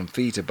 1,000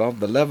 feet above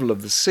the level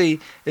of the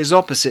sea, is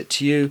opposite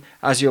to you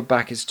as your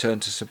back is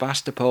turned to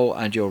Sebastopol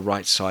and your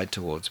right side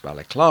towards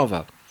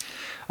Balaclava.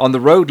 On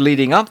the road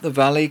leading up the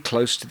valley,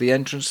 close to the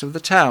entrance of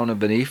the town, and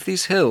beneath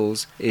these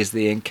hills, is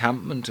the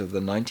encampment of the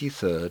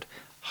 93rd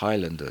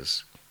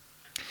Highlanders.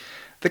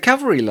 The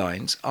cavalry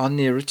lines are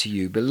nearer to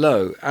you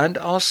below, and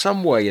are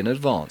some way in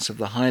advance of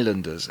the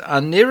Highlanders,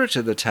 and nearer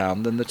to the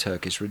town than the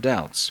Turkish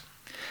redoubts.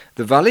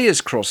 The valley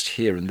is crossed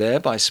here and there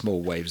by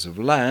small waves of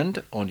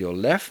land. On your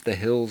left, the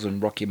hills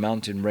and rocky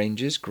mountain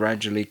ranges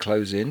gradually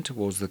close in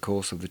towards the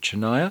course of the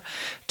Chernaya,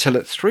 till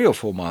at 3 or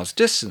 4 miles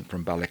distant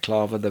from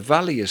Balaclava, the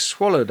valley is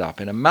swallowed up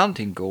in a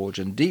mountain gorge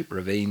and deep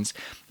ravines,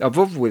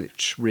 above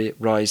which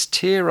rise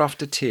tier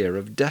after tier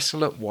of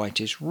desolate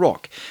whitish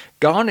rock,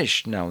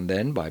 garnished now and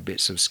then by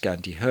bits of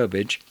scanty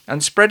herbage,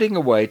 and spreading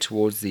away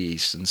towards the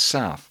east and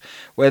south,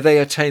 where they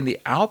attain the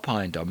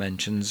alpine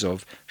dimensions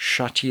of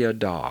Chateau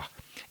d'Ar.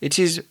 It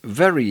is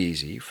very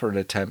easy for an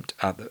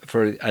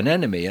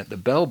enemy at the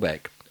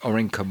Belbec, or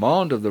in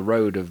command of the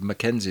road of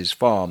Mackenzie's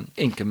farm,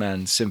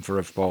 Inkerman,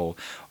 Simferopol,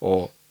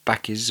 or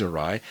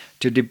Bakizsarai,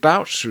 to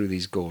debouch through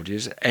these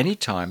gorges at any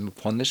time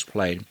upon this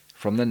plain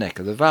from the neck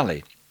of the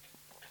valley,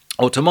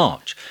 or to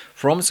march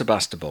from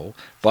Sebastopol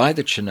by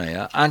the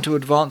Chernaya and to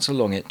advance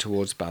along it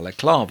towards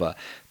Balaclava,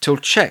 till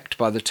checked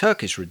by the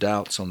Turkish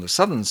redoubts on the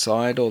southern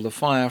side or the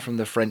fire from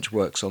the French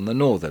works on the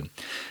northern.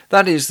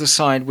 That is, the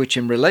side which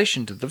in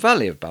relation to the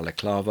valley of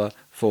Balaclava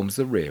forms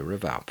the rear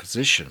of our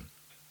position.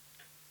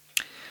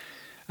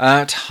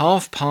 At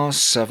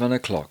 7:30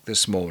 o'clock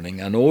this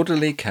morning, an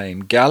orderly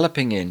came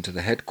galloping into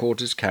the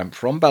headquarters camp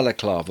from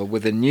Balaclava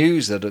with the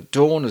news that at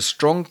dawn a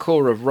strong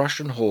corps of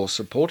Russian horse,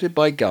 supported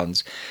by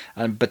guns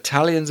and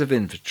battalions of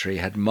infantry,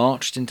 had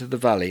marched into the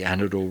valley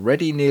and had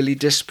already nearly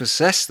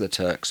dispossessed the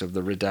Turks of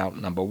the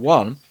redoubt number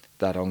 1,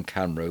 that on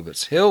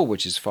Canrobert's Hill,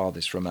 which is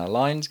farthest from our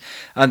lines,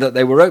 and that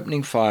they were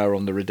opening fire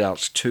on the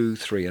redoubts 2,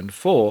 3, and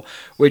 4,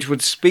 which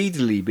would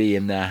speedily be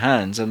in their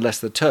hands unless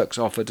the Turks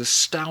offered a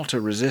stouter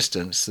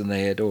resistance than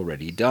they had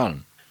already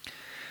done.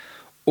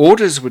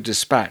 Orders were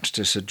dispatched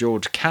to Sir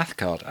George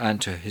Cathcart and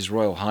to His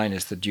Royal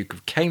Highness the Duke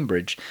of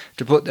Cambridge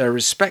to put their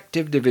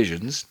respective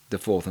divisions, the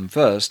 4th and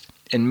 1st,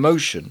 in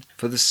motion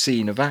for the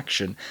scene of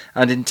action,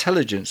 and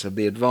intelligence of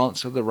the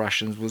advance of the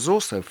Russians was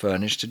also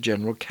furnished to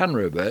General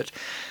Canrobert.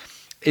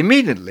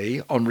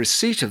 Immediately on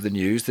receipt of the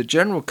news, the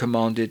General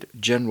commanded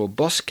General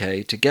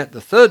Bosquet to get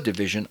the 3rd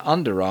Division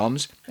under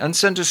arms and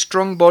sent a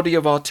strong body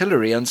of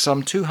artillery and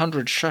some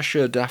 200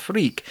 chasseurs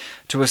d'Afrique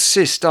to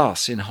assist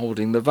us in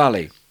holding the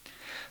valley.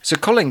 Sir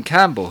Colin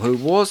Campbell, who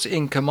was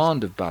in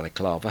command of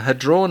Balaclava, had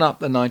drawn up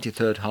the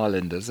 93rd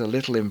Highlanders a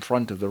little in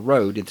front of the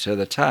road into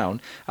the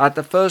town at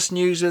the first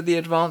news of the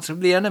advance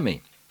of the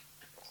enemy.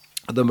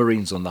 The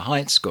Marines on the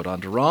heights got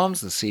under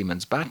arms, the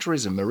seamen's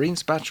batteries and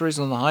Marines' batteries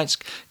on the heights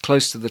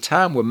close to the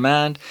town were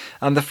manned,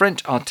 and the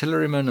French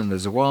artillerymen and the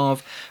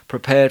Zouaves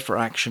prepared for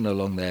action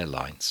along their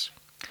lines.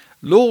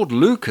 Lord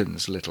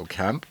Lucan's little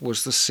camp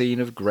was the scene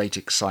of great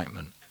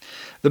excitement.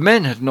 The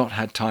men had not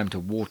had time to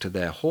water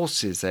their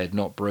horses, they had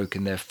not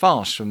broken their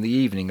fast from the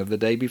evening of the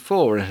day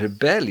before, and had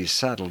barely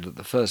saddled at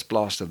the first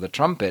blast of the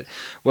trumpet,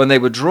 when they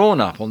were drawn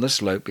up on the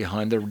slope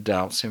behind the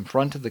redoubts in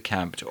front of the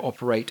camp to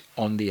operate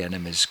on the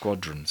enemy's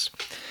squadrons.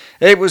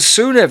 It was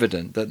soon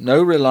evident that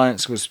no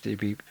reliance was to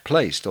be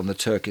placed on the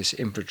Turkish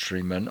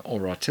infantrymen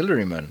or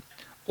artillerymen.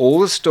 All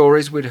the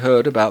stories we'd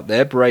heard about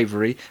their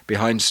bravery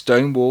behind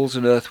stone walls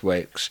and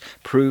earthworks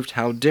proved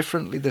how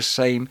differently the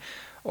same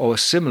or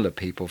similar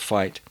people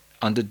fight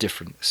under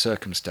different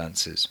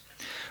circumstances.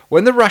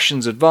 When the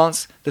Russians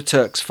advanced, the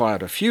Turks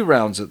fired a few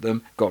rounds at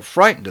them, got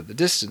frightened at the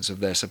distance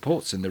of their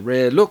supports in the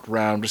rear, looked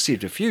round,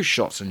 received a few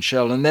shots and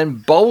shell, and then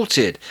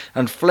bolted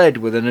and fled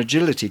with an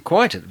agility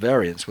quite at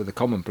variance with the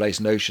commonplace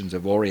notions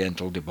of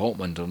Oriental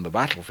deportment on the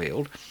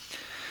battlefield.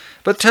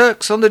 But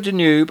Turks on the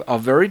Danube are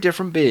very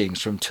different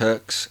beings from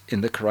Turks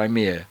in the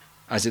Crimea,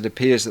 as it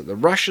appears that the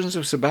Russians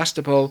of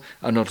Sebastopol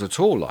are not at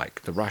all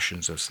like the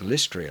Russians of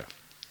Silistria.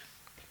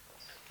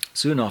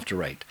 Soon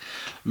after 8,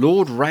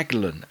 Lord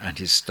Raglan and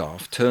his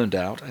staff turned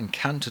out and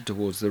cantered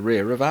towards the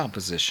rear of our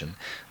position.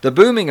 The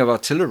booming of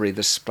artillery,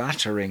 the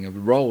splattering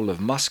and roll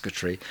of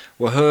musketry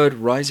were heard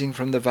rising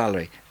from the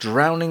valley,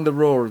 drowning the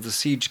roar of the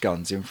siege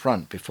guns in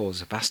front before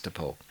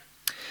Sebastopol.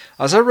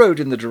 As I rode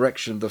in the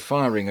direction of the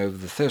firing over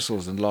the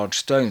thistles and large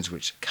stones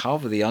which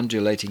cover the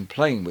undulating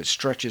plain which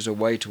stretches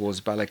away towards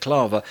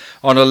Balaclava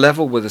on a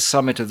level with the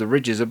summit of the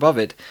ridges above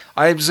it,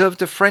 I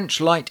observed a French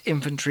light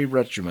infantry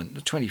regiment,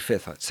 the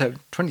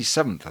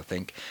 27th, I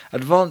think,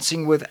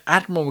 advancing with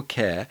admirable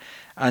care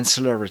and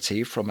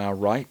celerity from our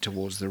right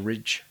towards the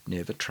ridge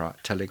near the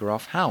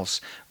telegraph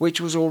house,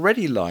 which was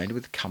already lined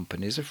with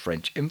companies of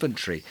French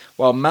infantry,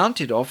 while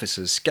mounted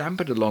officers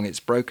scampered along its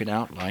broken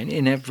outline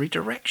in every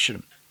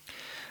direction.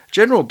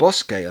 General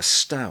Bosquet, a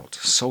stout,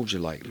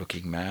 soldier-like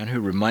looking man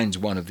who reminds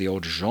one of the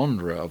old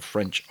genre of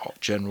French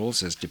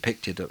generals as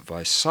depicted at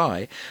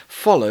Versailles,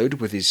 followed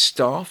with his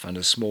staff and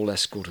a small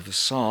escort of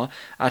hussars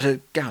at a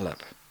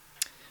gallop.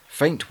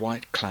 Faint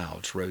white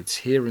clouds rose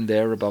here and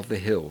there above the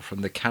hill from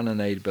the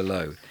cannonade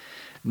below.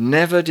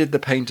 Never did the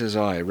painter's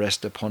eye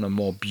rest upon a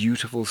more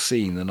beautiful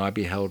scene than I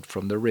beheld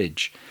from the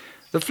ridge.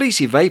 The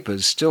fleecy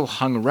vapours still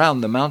hung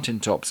round the mountain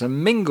tops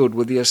and mingled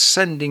with the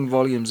ascending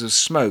volumes of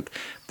smoke.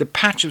 The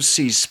patch of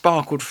sea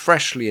sparkled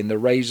freshly in the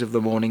rays of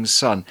the morning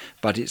sun,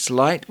 but its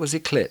light was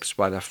eclipsed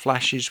by the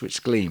flashes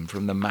which gleamed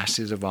from the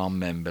masses of armed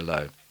men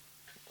below.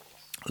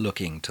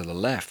 Looking to the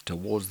left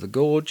towards the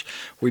gorge,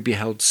 we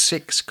beheld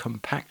 6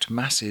 compact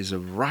masses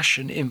of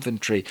Russian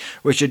infantry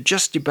which had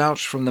just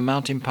debouched from the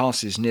mountain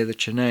passes near the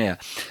Chinea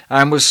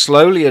and was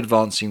slowly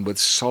advancing with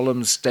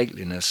solemn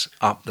stateliness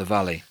up the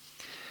valley.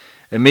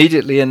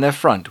 Immediately in their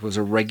front was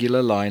a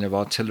regular line of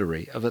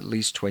artillery of at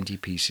least 20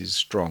 pieces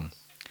strong.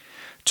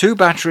 2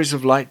 batteries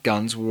of light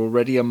guns were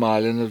already a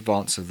mile in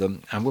advance of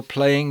them and were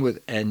playing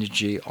with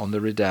energy on the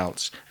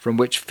redoubts, from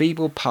which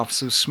feeble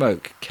puffs of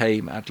smoke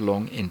came at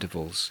long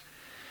intervals.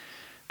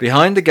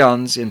 Behind the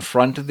guns, in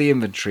front of the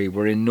infantry,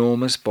 were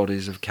enormous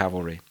bodies of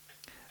cavalry.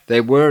 They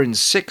were in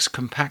 6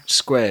 compact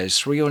squares,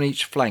 3 on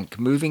each flank,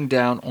 moving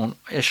down en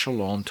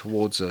echelon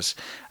towards us,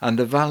 and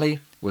the valley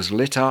was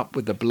lit up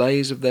with the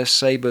blaze of their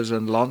sabres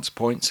and lance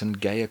points and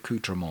gay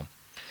accoutrements.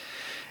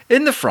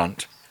 In the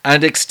front,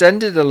 and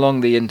extended along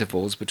the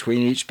intervals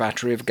between each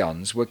battery of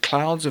guns, were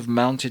clouds of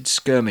mounted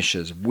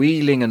skirmishers,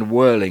 wheeling and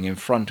whirling in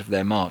front of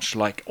their march,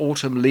 like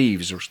autumn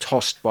leaves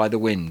tossed by the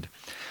wind.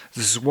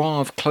 The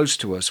Zouaves close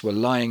to us were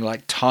lying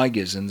like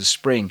tigers in the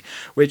spring,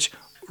 which,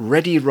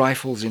 ready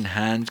rifles in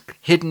hand,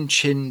 hidden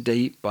chin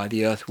deep by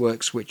the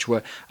earthworks which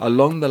were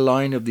along the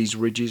line of these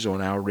ridges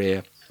on our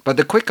rear. But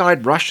the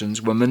quick-eyed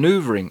Russians were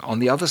manoeuvring on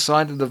the other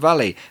side of the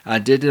valley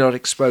and did not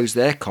expose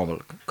their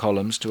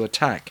columns to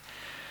attack.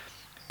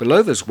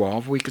 Below the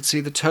Zouaves we could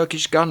see the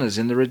Turkish gunners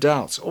in the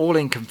redoubts, all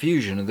in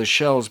confusion, and the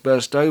shells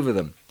burst over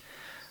them.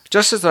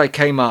 Just as I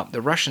came up,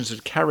 the Russians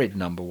had carried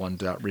No. 1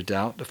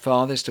 redoubt, the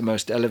farthest and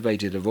most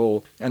elevated of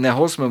all, and their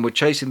horsemen were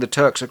chasing the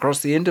Turks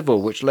across the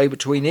interval which lay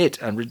between it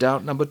and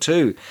redoubt No.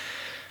 2.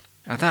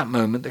 At that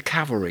moment the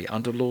cavalry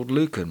under Lord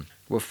Lucan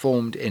were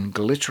formed in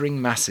glittering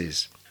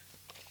masses.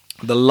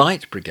 The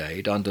Light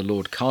Brigade under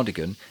Lord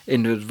Cardigan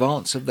in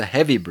advance of the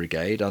Heavy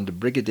Brigade under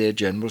Brigadier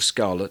General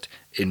Scarlett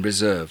in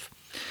reserve.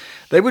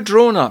 They were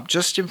drawn up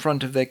just in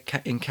front of their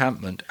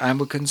encampment and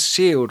were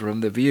concealed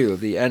from the view of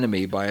the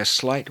enemy by a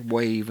slight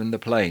wave in the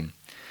plain.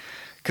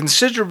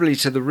 Considerably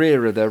to the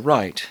rear of their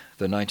right,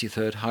 the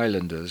 93rd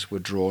Highlanders were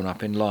drawn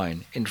up in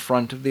line in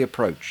front of the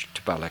approach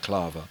to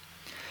Balaclava.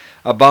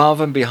 Above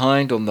and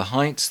behind on the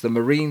heights the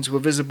Marines were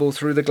visible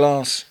through the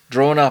glass,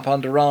 drawn up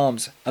under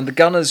arms, and the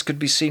gunners could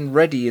be seen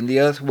ready in the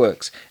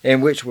earthworks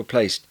in which were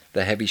placed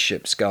the heavy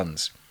ship's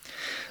guns.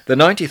 The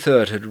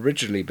 93rd had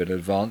originally been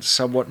advanced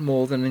somewhat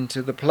more than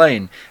into the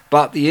plain,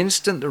 but the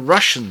instant the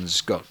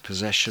Russians got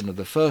possession of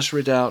the first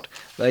redoubt,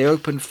 they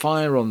opened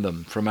fire on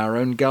them from our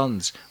own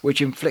guns,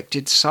 which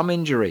inflicted some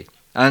injury,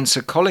 and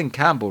Sir Colin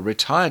Campbell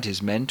retired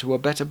his men to a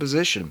better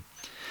position.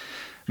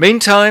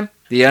 Meantime,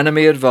 the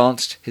enemy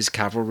advanced his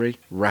cavalry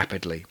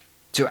rapidly.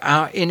 To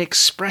our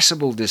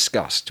inexpressible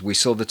disgust, we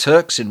saw the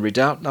Turks in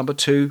Redoubt No.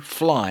 2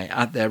 fly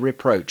at their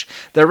reproach.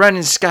 They ran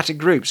in scattered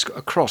groups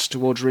across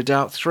towards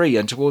Redoubt 3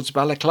 and towards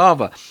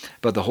Balaclava,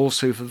 but the horse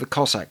hoof of the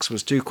Cossacks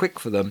was too quick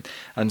for them,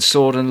 and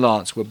sword and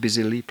lance were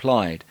busily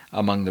plied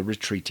among the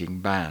retreating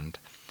band.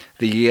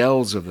 The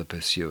yells of the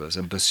pursuers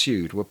and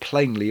pursued were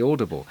plainly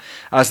audible.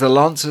 As the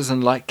lancers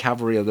and light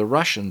cavalry of the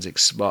Russians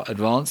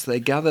advanced, they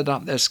gathered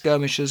up their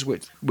skirmishers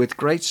with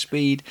great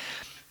speed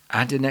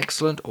and in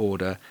excellent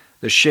order.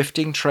 The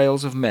shifting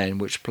trails of men,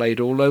 which played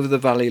all over the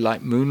valley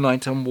like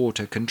moonlight on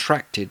water,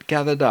 contracted,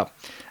 gathered up,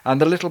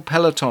 and the little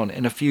peloton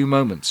in a few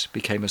moments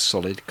became a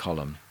solid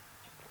column.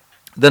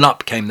 Then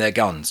up came their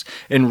guns.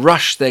 In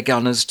rushed their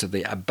gunners to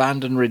the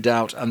abandoned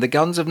redoubt, and the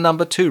guns of No.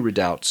 2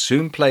 redoubt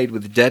soon played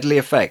with deadly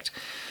effect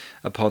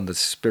upon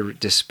the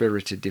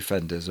dispirited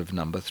defenders of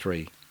No.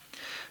 3.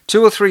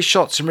 2 or 3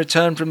 shots in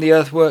return from the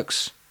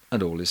earthworks,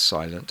 and all is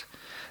silent.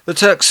 The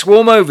Turks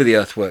swarm over the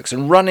earthworks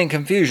and run in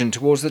confusion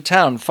towards the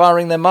town,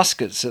 firing their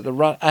muskets at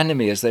the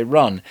enemy as they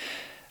run.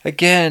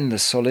 Again the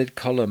solid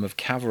column of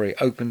cavalry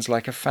opens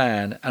like a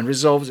fan and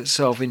resolves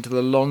itself into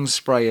the long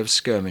spray of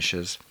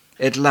skirmishers.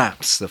 It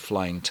laps the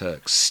flying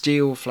Turks,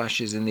 steel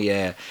flashes in the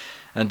air,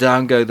 and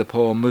down go the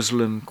poor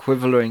Muslim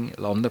quivering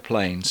on the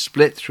plain,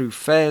 split through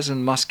fares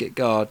and musket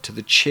guard to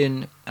the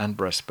chin and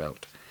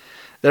breastbelt.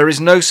 There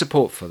is no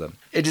support for them.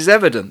 It is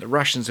evident the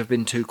Russians have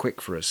been too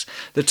quick for us.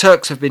 The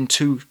Turks have been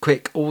too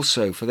quick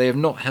also, for they have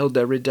not held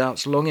their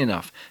redoubts long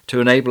enough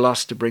to enable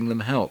us to bring them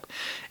help.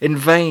 In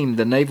vain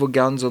the naval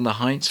guns on the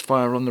heights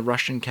fire on the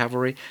Russian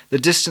cavalry. The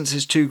distance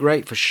is too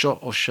great for shot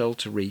or shell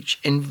to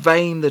reach. In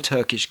vain the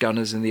Turkish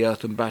gunners in the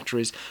earthen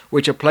batteries,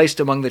 which are placed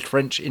among the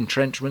French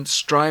entrenchments,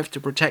 strive to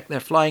protect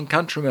their flying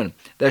countrymen.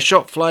 Their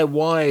shot fly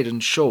wide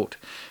and short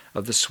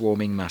of the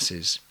swarming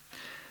masses.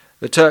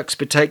 The Turks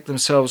betake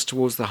themselves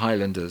towards the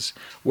Highlanders,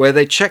 where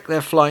they check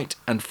their flight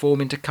and form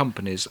into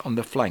companies on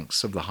the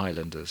flanks of the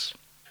Highlanders.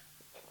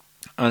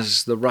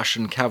 As the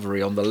Russian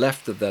cavalry on the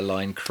left of their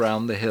line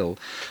crown the hill,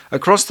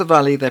 across the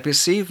valley they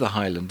perceive the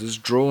Highlanders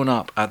drawn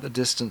up at the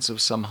distance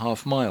of some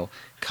half-mile,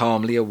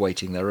 calmly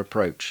awaiting their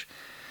approach.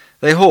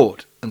 They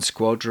halt, and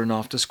squadron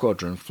after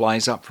squadron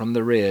flies up from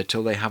the rear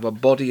till they have a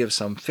body of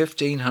some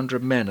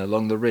 1,500 men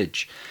along the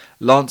ridge,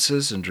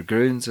 lancers and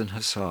dragoons and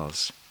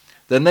hussars.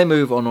 Then they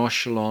move en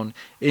echelon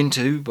in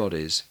 2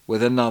 bodies,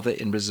 with another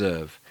in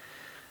reserve.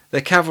 Their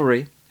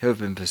cavalry, who have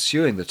been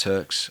pursuing the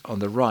Turks on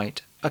the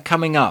right, are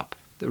coming up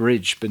the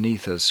ridge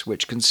beneath us,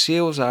 which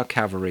conceals our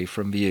cavalry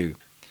from view.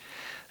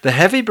 The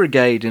heavy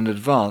brigade in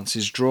advance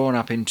is drawn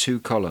up in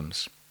 2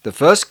 columns. The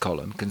first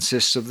column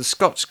consists of the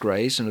Scots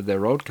Greys and of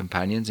their old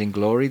companions in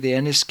glory, the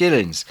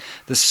Enniskillens,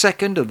 the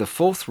second of the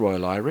 4th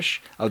Royal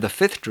Irish, of the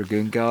 5th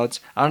Dragoon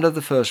Guards, and of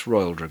the 1st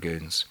Royal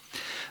Dragoons.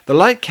 The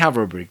light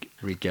cavalry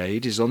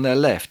brigade is on their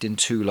left in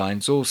 2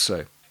 lines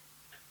also.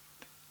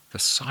 The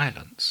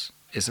silence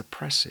is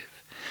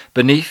oppressive.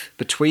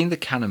 Between the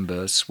cannon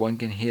bursts, one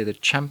can hear the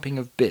champing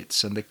of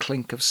bits and the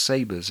clink of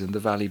sabres in the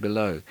valley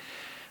below.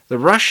 The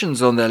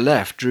Russians on their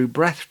left drew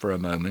breath for a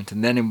moment,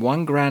 and then in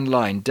one grand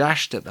line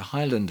dashed at the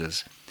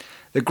Highlanders.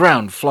 The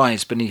ground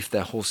flies beneath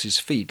their horses'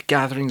 feet.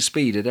 Gathering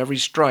speed at every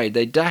stride,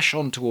 they dash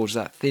on towards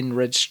that thin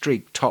red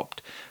streak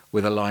topped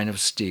with a line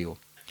of steel.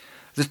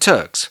 The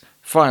Turks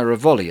fire a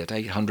volley at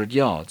 800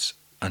 yards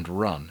and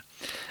run.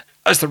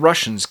 As the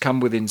Russians come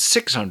within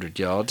 600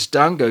 yards,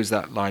 down goes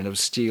that line of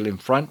steel in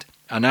front,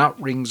 and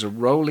out rings a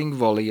rolling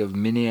volley of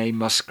Minié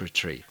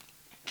musketry.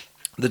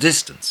 The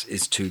distance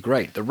is too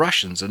great. The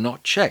Russians are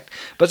not checked,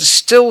 but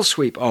still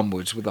sweep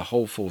onwards with the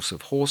whole force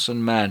of horse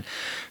and man,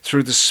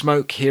 through the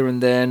smoke here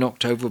and there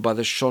knocked over by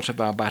the shot of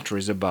our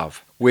batteries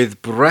above.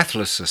 With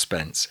breathless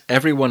suspense,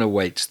 everyone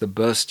awaits the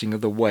bursting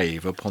of the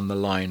wave upon the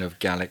line of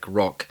Gallic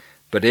rock.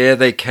 But ere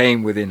they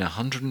came within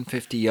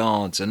 150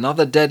 yards,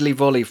 another deadly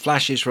volley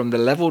flashes from the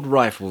levelled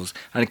rifles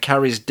and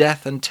carries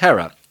death and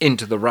terror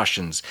into the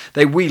Russians.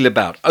 They wheel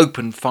about,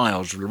 open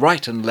files,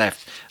 right and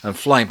left, and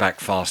fly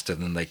back faster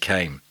than they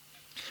came.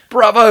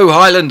 "Bravo,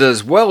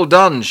 Highlanders! Well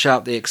done!"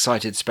 shout the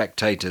excited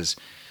spectators.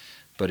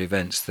 But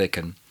events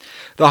thicken.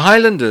 The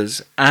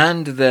Highlanders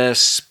and their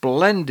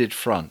splendid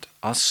front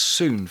are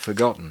soon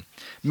forgotten.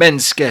 Men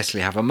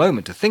scarcely have a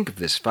moment to think of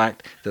this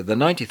fact, that the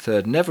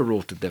 93rd never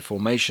altered their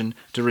formation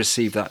to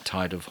receive that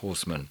tide of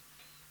horsemen.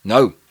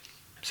 "No,"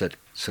 said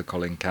Sir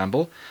Colin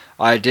Campbell,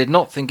 "I did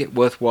not think it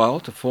worth while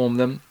to form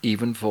them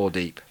even 4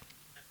 deep."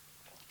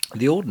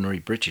 The ordinary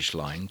British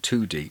line,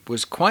 2 deep,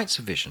 was quite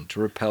sufficient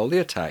to repel the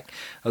attack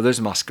of those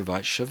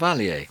Muscovite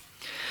chevaliers.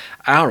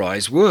 Our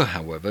eyes were,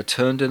 however,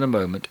 turned in a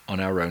moment on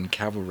our own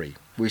cavalry.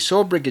 We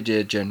saw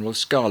Brigadier General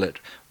Scarlett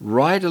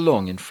ride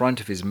along in front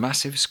of his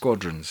massive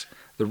squadrons,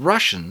 The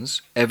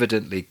Russians,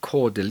 evidently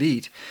corps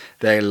d'élite,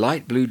 their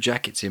light blue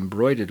jackets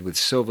embroidered with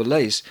silver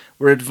lace,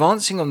 were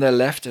advancing on their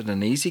left at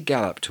an easy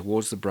gallop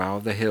towards the brow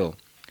of the hill.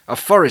 A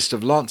forest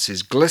of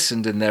lances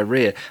glistened in their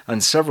rear,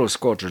 and several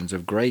squadrons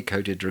of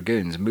grey-coated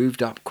dragoons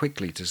moved up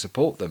quickly to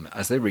support them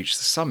as they reached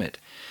the summit.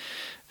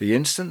 The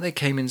instant they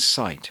came in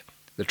sight,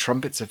 the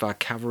trumpets of our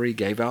cavalry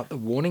gave out the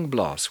warning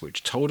blast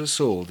which told us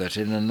all that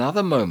in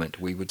another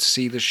moment we would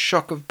see the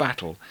shock of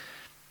battle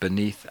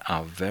beneath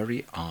our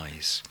very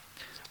eyes.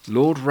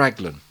 Lord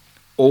Raglan,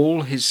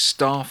 all his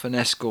staff and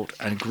escort,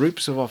 and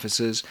groups of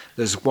officers,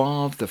 the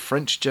Zouaves, the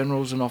French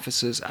generals and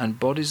officers, and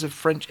bodies of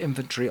French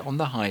infantry on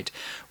the height,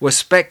 were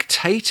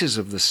spectators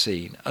of the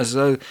scene, as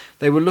though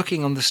they were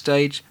looking on the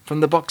stage from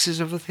the boxes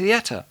of a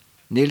theatre.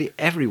 Nearly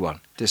everyone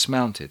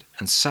dismounted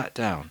and sat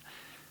down,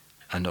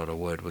 and not a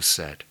word was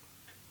said.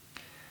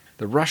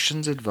 The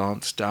Russians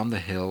advanced down the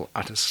hill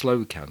at a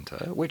slow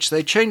canter, which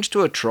they changed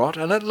to a trot,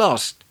 and at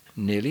last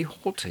nearly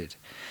halted.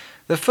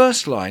 The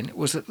first line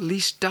was at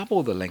least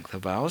double the length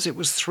of ours. It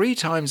was 3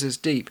 times as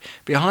deep.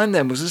 Behind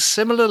them was a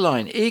similar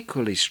line,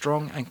 equally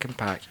strong and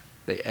compact.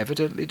 They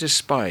evidently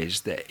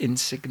despised their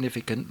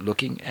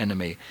insignificant-looking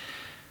enemy,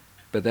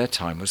 but their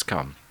time was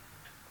come.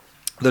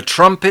 The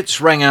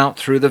trumpets rang out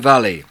through the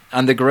valley,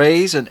 and the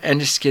Greys and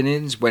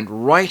Enniskillens went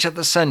right at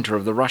the centre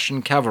of the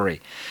Russian cavalry.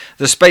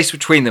 The space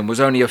between them was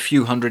only a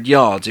few hundred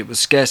yards. It was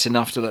scarce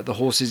enough to let the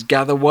horses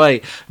gather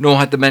way, nor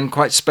had the men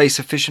quite space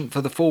sufficient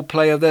for the full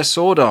play of their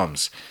sword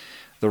arms.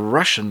 The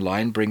Russian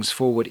line brings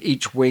forward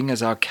each wing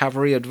as our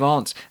cavalry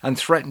advance, and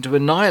threaten to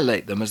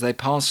annihilate them as they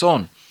pass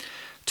on.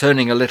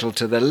 Turning a little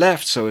to their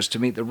left so as to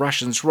meet the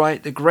Russians'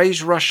 right, the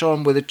Greys rush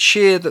on with a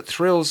cheer that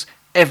thrills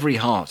every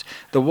heart.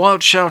 The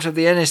wild shout of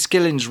the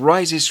Enniskillens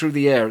rises through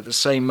the air at the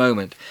same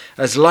moment.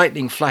 As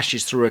lightning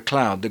flashes through a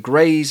cloud, the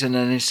Greys and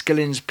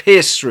Enniskillens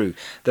pierce through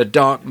the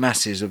dark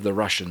masses of the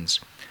Russians.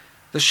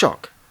 The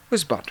shock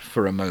was but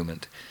for a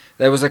moment.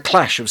 There was a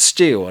clash of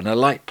steel and a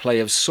light play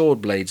of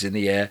sword blades in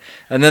the air,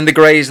 and then the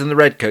Greys and the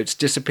Redcoats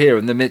disappear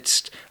in the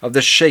midst of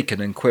the shaken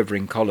and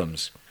quivering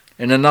columns.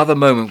 In another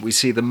moment we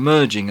see them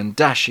merging and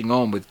dashing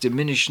on with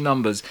diminished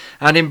numbers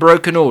and in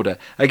broken order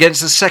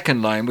against the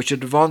second line which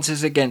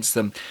advances against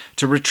them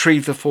to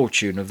retrieve the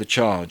fortune of the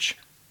charge.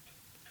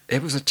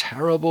 It was a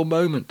terrible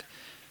moment.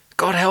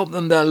 "God help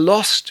them, they're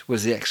lost,"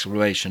 was the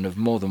exclamation of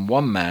more than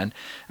one man,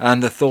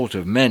 and the thought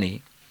of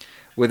many.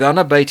 With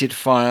unabated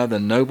fire the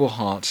noble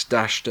hearts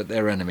dashed at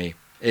their enemy.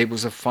 It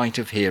was a fight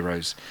of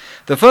heroes.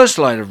 The first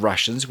line of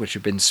Russians, which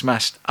had been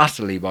smashed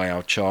utterly by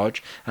our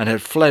charge, and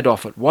had fled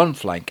off at one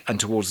flank and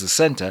towards the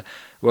centre,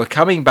 were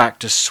coming back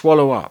to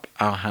swallow up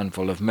our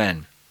handful of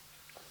men.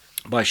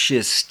 By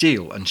sheer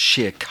steel and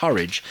sheer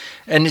courage,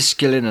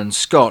 Enniskillen and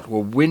Scott were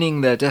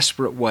winning their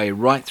desperate way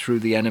right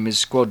through the enemy's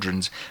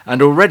squadrons,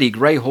 and already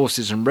grey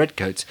horses and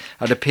redcoats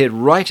had appeared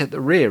right at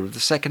the rear of the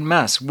second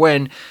mass,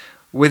 when,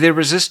 with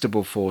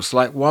irresistible force,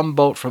 like one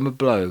bolt from a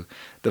blow,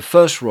 the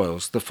 1st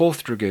Royals, the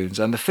 4th Dragoons,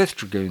 and the 5th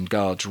Dragoon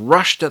Guards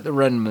rushed at the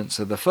remnants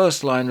of the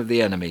first line of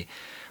the enemy,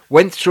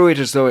 went through it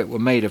as though it were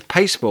made of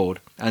pasteboard,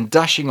 and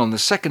dashing on the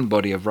second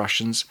body of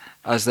Russians,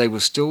 as they were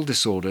still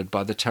disordered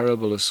by the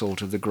terrible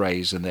assault of the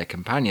Greys and their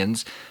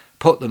companions,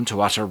 put them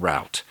to utter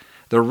rout.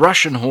 The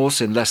Russian horse,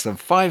 in less than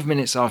 5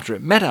 minutes after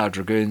it met our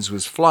dragoons,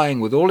 was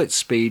flying with all its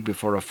speed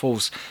before a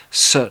force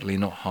certainly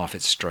not half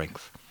its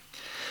strength.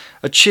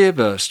 A cheer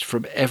burst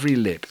from every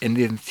lip. In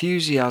the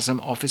enthusiasm,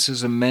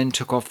 officers and men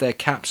took off their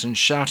caps and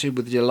shouted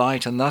with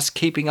delight, and thus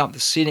keeping up the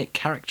scenic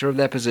character of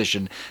their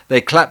position, they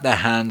clapped their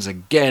hands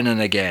again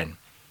and again.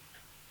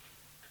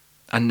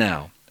 And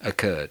now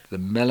occurred the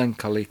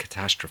melancholy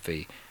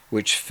catastrophe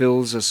which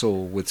fills us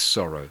all with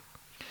sorrow.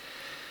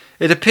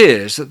 It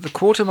appears that the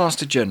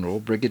Quartermaster General,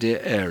 Brigadier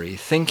Airey,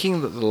 thinking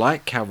that the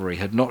light cavalry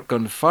had not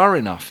gone far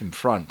enough in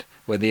front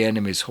where the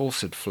enemy's horse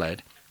had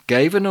fled,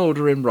 gave an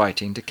order in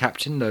writing to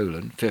Captain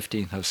Nolan,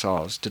 15th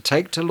Hussars, to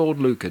take to Lord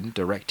Lucan,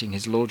 directing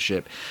his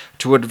lordship,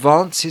 to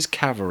advance his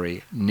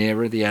cavalry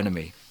nearer the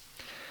enemy.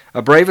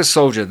 A braver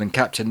soldier than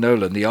Captain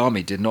Nolan the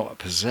army did not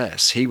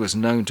possess. He was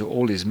known to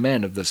all his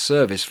men of the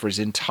service for his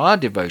entire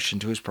devotion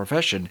to his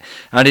profession,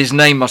 and his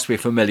name must be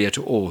familiar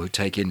to all who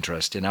take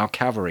interest in our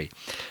cavalry,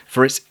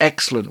 for its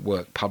excellent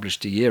work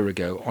published a year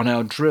ago on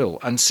our drill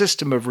and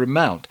system of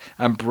remount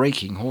and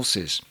breaking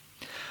horses.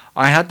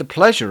 I had the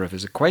pleasure of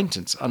his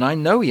acquaintance, and I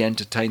know he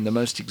entertained the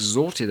most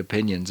exalted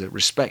opinions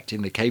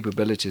respecting the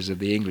capabilities of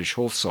the English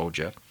horse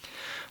soldier.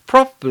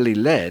 Properly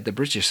led, the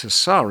British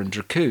Hussar and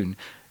Dragoon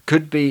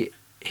could be,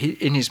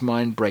 in his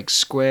mind, break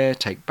square,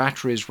 take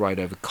batteries, ride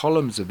over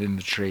columns of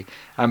infantry,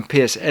 and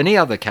pierce any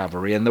other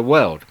cavalry in the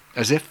world,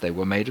 as if they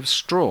were made of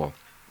straw.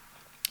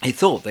 He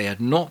thought they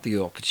had not the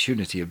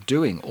opportunity of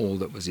doing all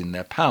that was in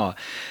their power,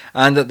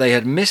 and that they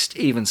had missed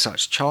even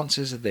such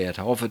chances as they had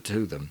offered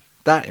to them.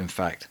 That, in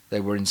fact, they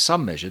were in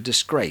some measure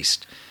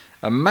disgraced.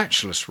 A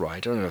matchless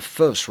rider and a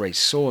first-rate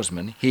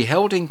swordsman, he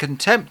held in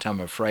contempt, I'm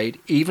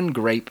afraid, even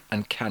grape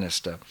and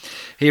canister.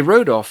 He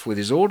rode off with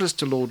his orders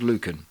to Lord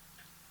Lucan.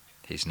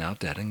 He's now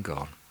dead and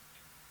gone.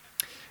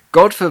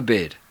 God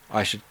forbid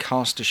I should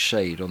cast a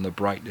shade on the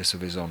brightness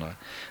of his honour,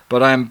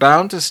 but I am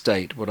bound to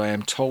state what I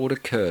am told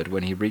occurred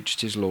when he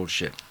reached his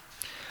lordship.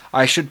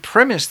 I should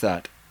premise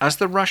that, as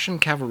the Russian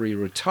cavalry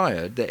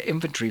retired, their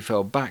infantry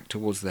fell back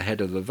towards the head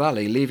of the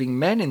valley, leaving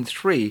men in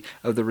 3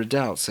 of the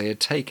redoubts they had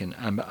taken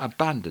and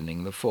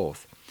abandoning the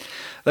 4th.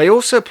 They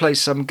also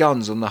placed some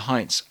guns on the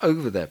heights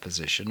over their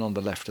position on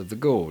the left of the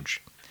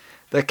gorge.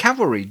 Their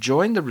cavalry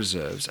joined the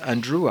reserves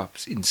and drew up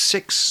in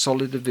 6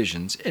 solid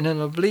divisions in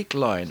an oblique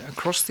line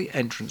across the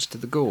entrance to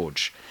the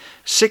gorge.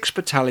 6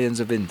 battalions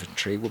of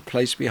infantry were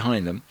placed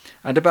behind them,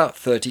 and about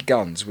 30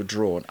 guns were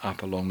drawn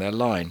up along their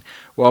line,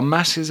 while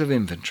masses of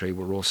infantry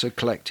were also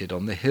collected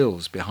on the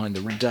hills behind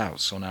the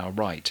redoubts on our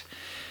right.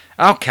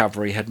 Our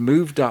cavalry had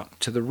moved up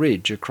to the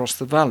ridge across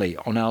the valley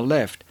on our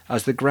left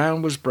as the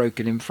ground was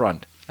broken in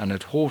front, and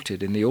had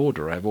halted in the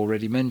order I have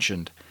already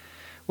mentioned.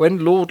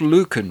 When Lord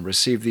Lucan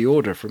received the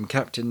order from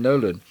Captain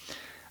Nolan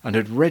and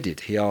had read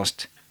it, he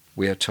asked,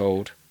 we are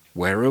told,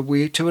 "Where are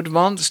we to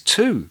advance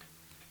to?"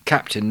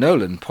 Captain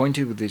Nolan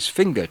pointed with his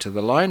finger to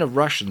the line of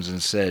Russians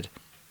and said,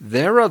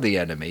 "There are the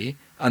enemy,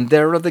 and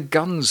there are the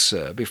guns,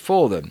 sir,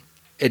 before them.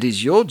 It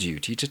is your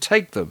duty to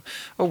take them,"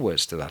 or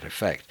words to that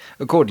effect,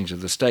 according to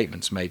the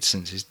statements made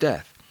since his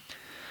death.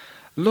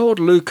 Lord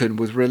Lucan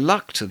with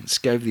reluctance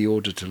gave the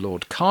order to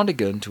Lord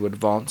Cardigan to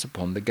advance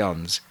upon the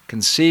guns,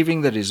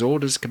 conceiving that his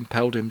orders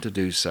compelled him to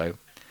do so.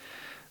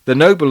 The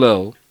noble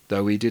Earl,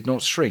 though he did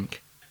not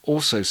shrink,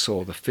 also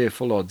saw the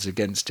fearful odds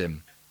against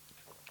him.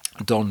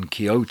 Don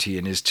Quixote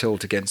in his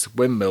tilt against the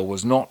windmill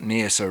was not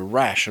near so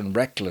rash and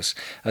reckless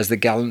as the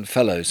gallant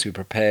fellows who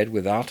prepared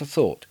without a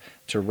thought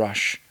to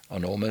rush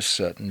on almost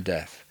certain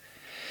death.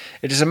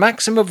 It is a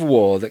maxim of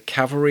war that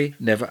cavalry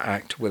never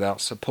act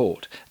without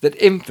support,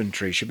 that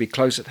infantry should be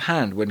close at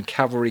hand when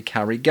cavalry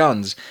carry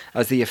guns,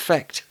 as the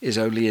effect is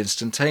only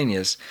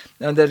instantaneous,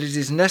 and that it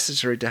is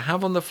necessary to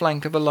have on the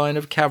flank of a line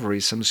of cavalry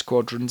some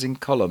squadrons in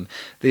column,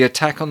 the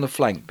attack on the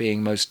flank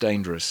being most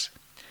dangerous.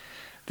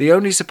 The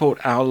only support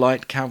our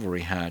light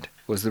cavalry had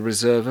was the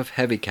reserve of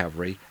heavy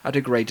cavalry at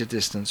a greater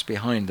distance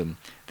behind them,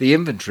 the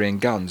infantry and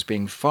guns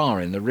being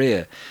far in the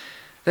rear.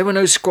 There were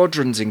no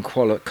squadrons in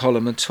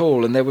column at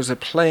all, and there was a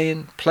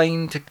plain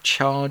to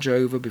charge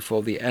over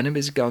before the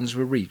enemy's guns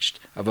were reached,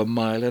 of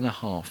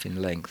 1.5 miles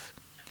in length.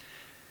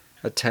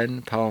 At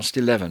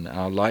 11:10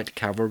 our light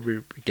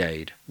cavalry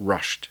brigade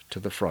rushed to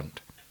the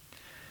front.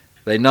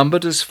 They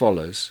numbered as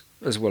follows,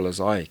 as well as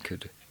I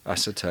could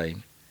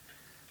ascertain: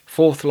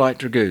 4th Light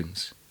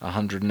Dragoons,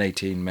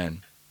 118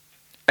 men;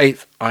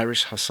 8th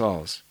Irish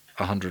Hussars,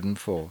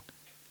 104;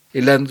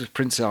 11th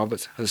Prince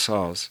Albert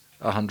Hussars,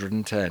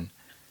 110;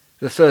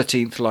 the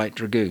 13th Light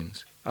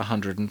Dragoons,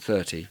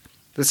 130;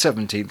 the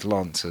 17th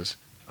Lancers,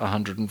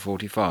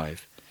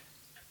 145.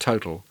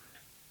 Total,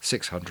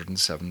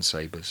 607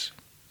 sabres.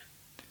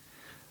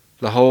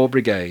 The whole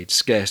brigade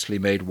scarcely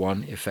made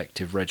one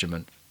effective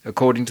regiment,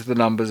 according to the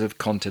numbers of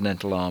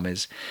continental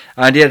armies,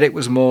 and yet it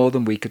was more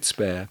than we could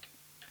spare.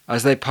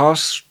 As they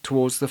passed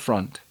towards the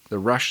front, the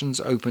Russians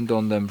opened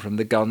on them from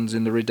the guns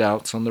in the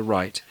redoubts on the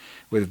right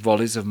with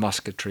volleys of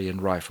musketry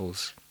and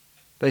rifles.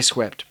 They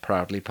swept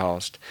proudly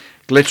past,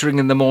 glittering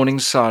in the morning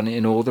sun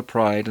in all the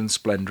pride and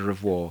splendour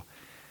of war.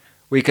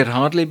 We could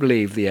hardly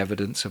believe the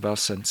evidence of our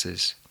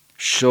senses.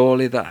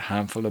 Surely that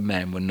handful of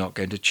men were not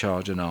going to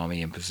charge an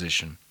army in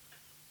position.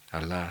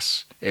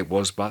 Alas, it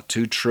was but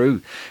too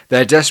true.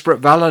 Their desperate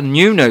valour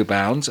knew no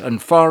bounds, and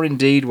far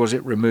indeed was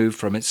it removed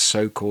from its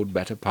so-called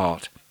better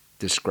part,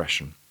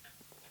 discretion.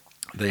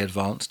 They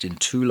advanced in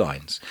 2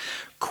 lines,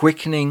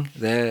 quickening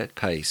their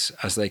pace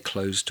as they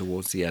closed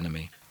towards the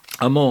enemy.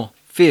 A more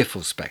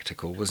fearful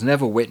spectacle was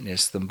never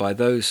witnessed than by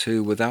those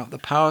who, without the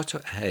power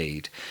to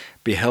aid,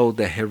 beheld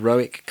their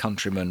heroic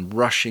countrymen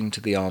rushing to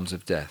the arms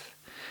of death.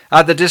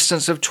 At the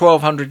distance of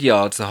 1,200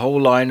 yards, the whole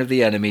line of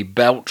the enemy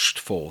belched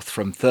forth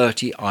from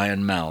 30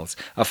 iron mouths,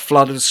 a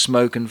flood of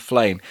smoke and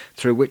flame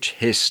through which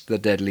hissed the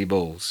deadly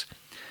balls.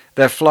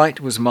 Their flight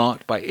was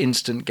marked by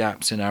instant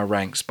gaps in our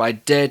ranks, by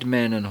dead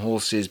men and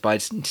horses, by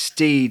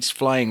steeds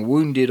flying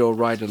wounded or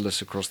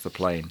riderless across the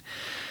plain.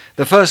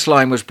 The first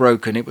line was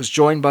broken. It was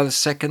joined by the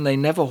second. They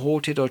never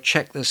halted or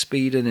checked their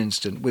speed an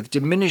instant, with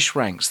diminished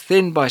ranks,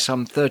 thinned by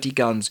some 30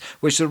 guns,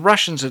 which the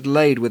Russians had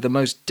laid with the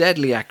most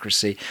deadly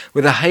accuracy,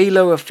 with a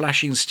halo of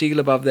flashing steel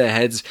above their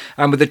heads,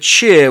 and with a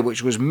cheer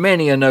which was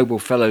many a noble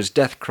fellow's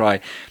death cry.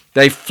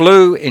 They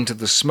flew into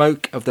the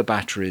smoke of the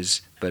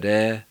batteries, but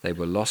ere they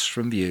were lost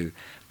from view,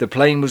 the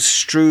plain was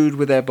strewed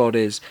with their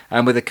bodies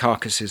and with the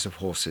carcasses of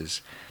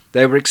horses.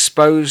 They were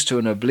exposed to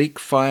an oblique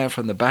fire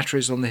from the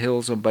batteries on the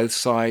hills on both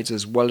sides,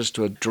 as well as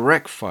to a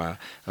direct fire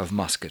of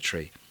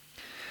musketry.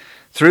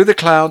 Through the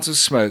clouds of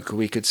smoke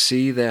we could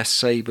see their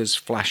sabres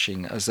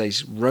flashing as they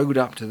rode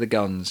up to the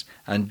guns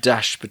and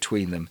dashed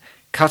between them,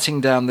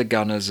 cutting down the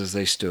gunners as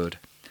they stood.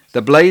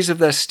 The blaze of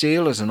their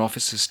steel, as an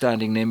officer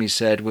standing near me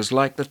said, was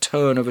like the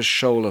turn of a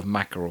shoal of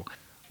mackerel.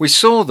 We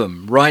saw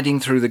them riding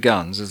through the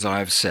guns, as I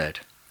have said.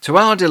 To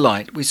our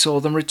delight, we saw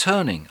them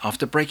returning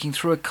after breaking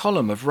through a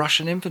column of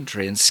Russian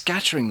infantry and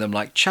scattering them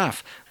like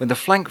chaff when the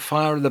flank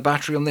fire of the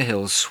battery on the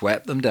hills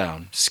swept them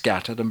down,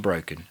 scattered and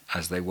broken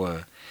as they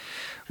were.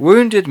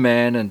 Wounded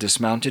men and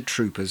dismounted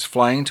troopers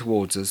flying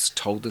towards us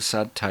told the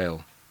sad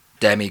tale.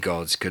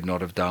 Demigods could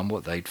not have done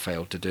what they'd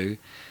failed to do.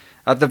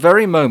 At the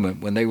very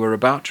moment when they were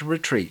about to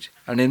retreat,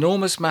 an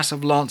enormous mass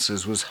of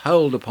lancers was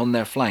hurled upon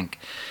their flank.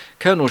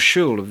 Colonel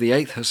Schul of the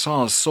 8th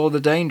Hussars saw the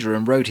danger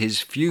and rode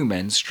his few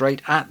men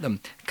straight at them,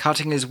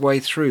 cutting his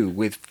way through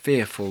with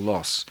fearful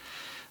loss.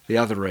 The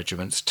other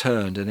regiments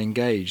turned and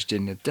engaged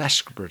in a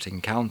desperate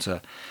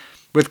encounter.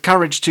 With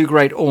courage too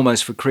great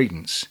almost for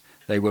credence,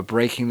 they were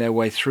breaking their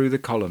way through the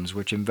columns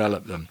which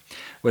enveloped them,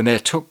 when there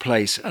took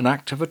place an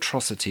act of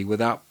atrocity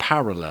without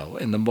parallel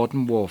in the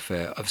modern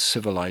warfare of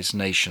civilized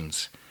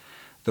nations.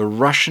 The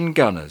Russian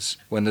gunners,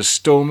 when the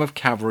storm of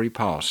cavalry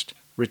passed,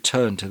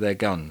 returned to their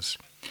guns.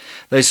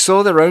 They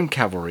saw their own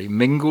cavalry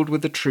mingled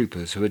with the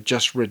troopers who had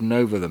just ridden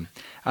over them,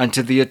 and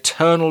to the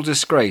eternal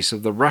disgrace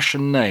of the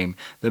Russian name,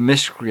 the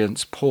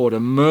miscreants poured a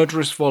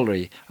murderous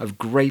volley of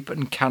grape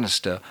and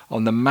canister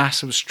on the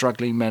mass of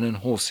struggling men and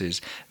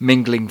horses,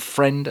 mingling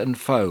friend and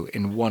foe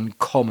in one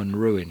common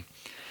ruin.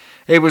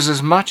 It was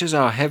as much as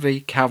our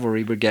heavy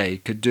cavalry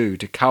brigade could do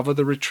to cover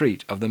the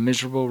retreat of the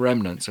miserable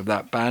remnants of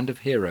that band of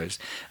heroes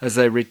as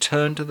they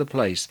returned to the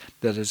place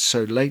that had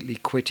so lately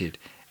quitted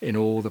in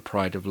all the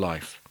pride of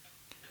life.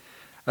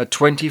 At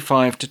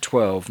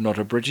 25-12, not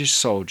a British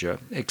soldier,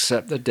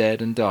 except the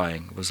dead and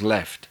dying, was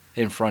left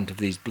in front of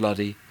these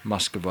bloody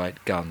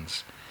Muscovite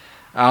guns.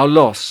 Our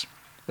loss,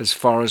 as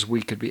far as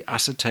we could be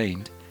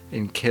ascertained,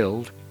 in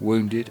killed,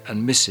 wounded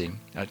and missing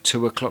at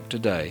 2 o'clock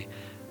today,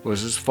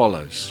 was as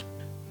follows.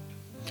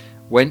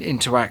 Went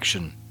into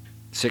action,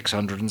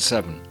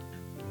 607.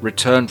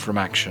 Returned from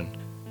action,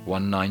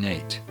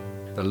 198.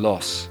 The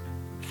loss,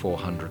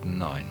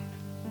 409.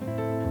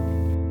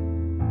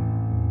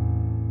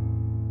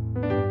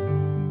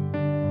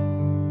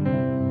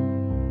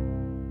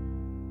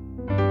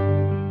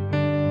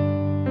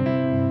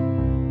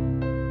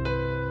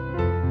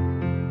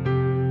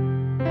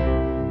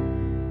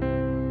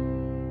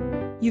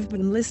 You've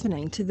been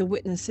listening to the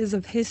Witnesses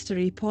of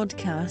History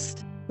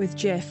podcast with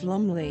Jeff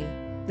Lumley.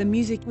 The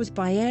music was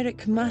by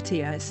Eric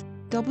Matthias,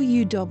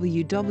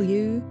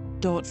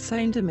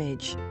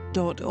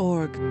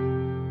 www.soundimage.org.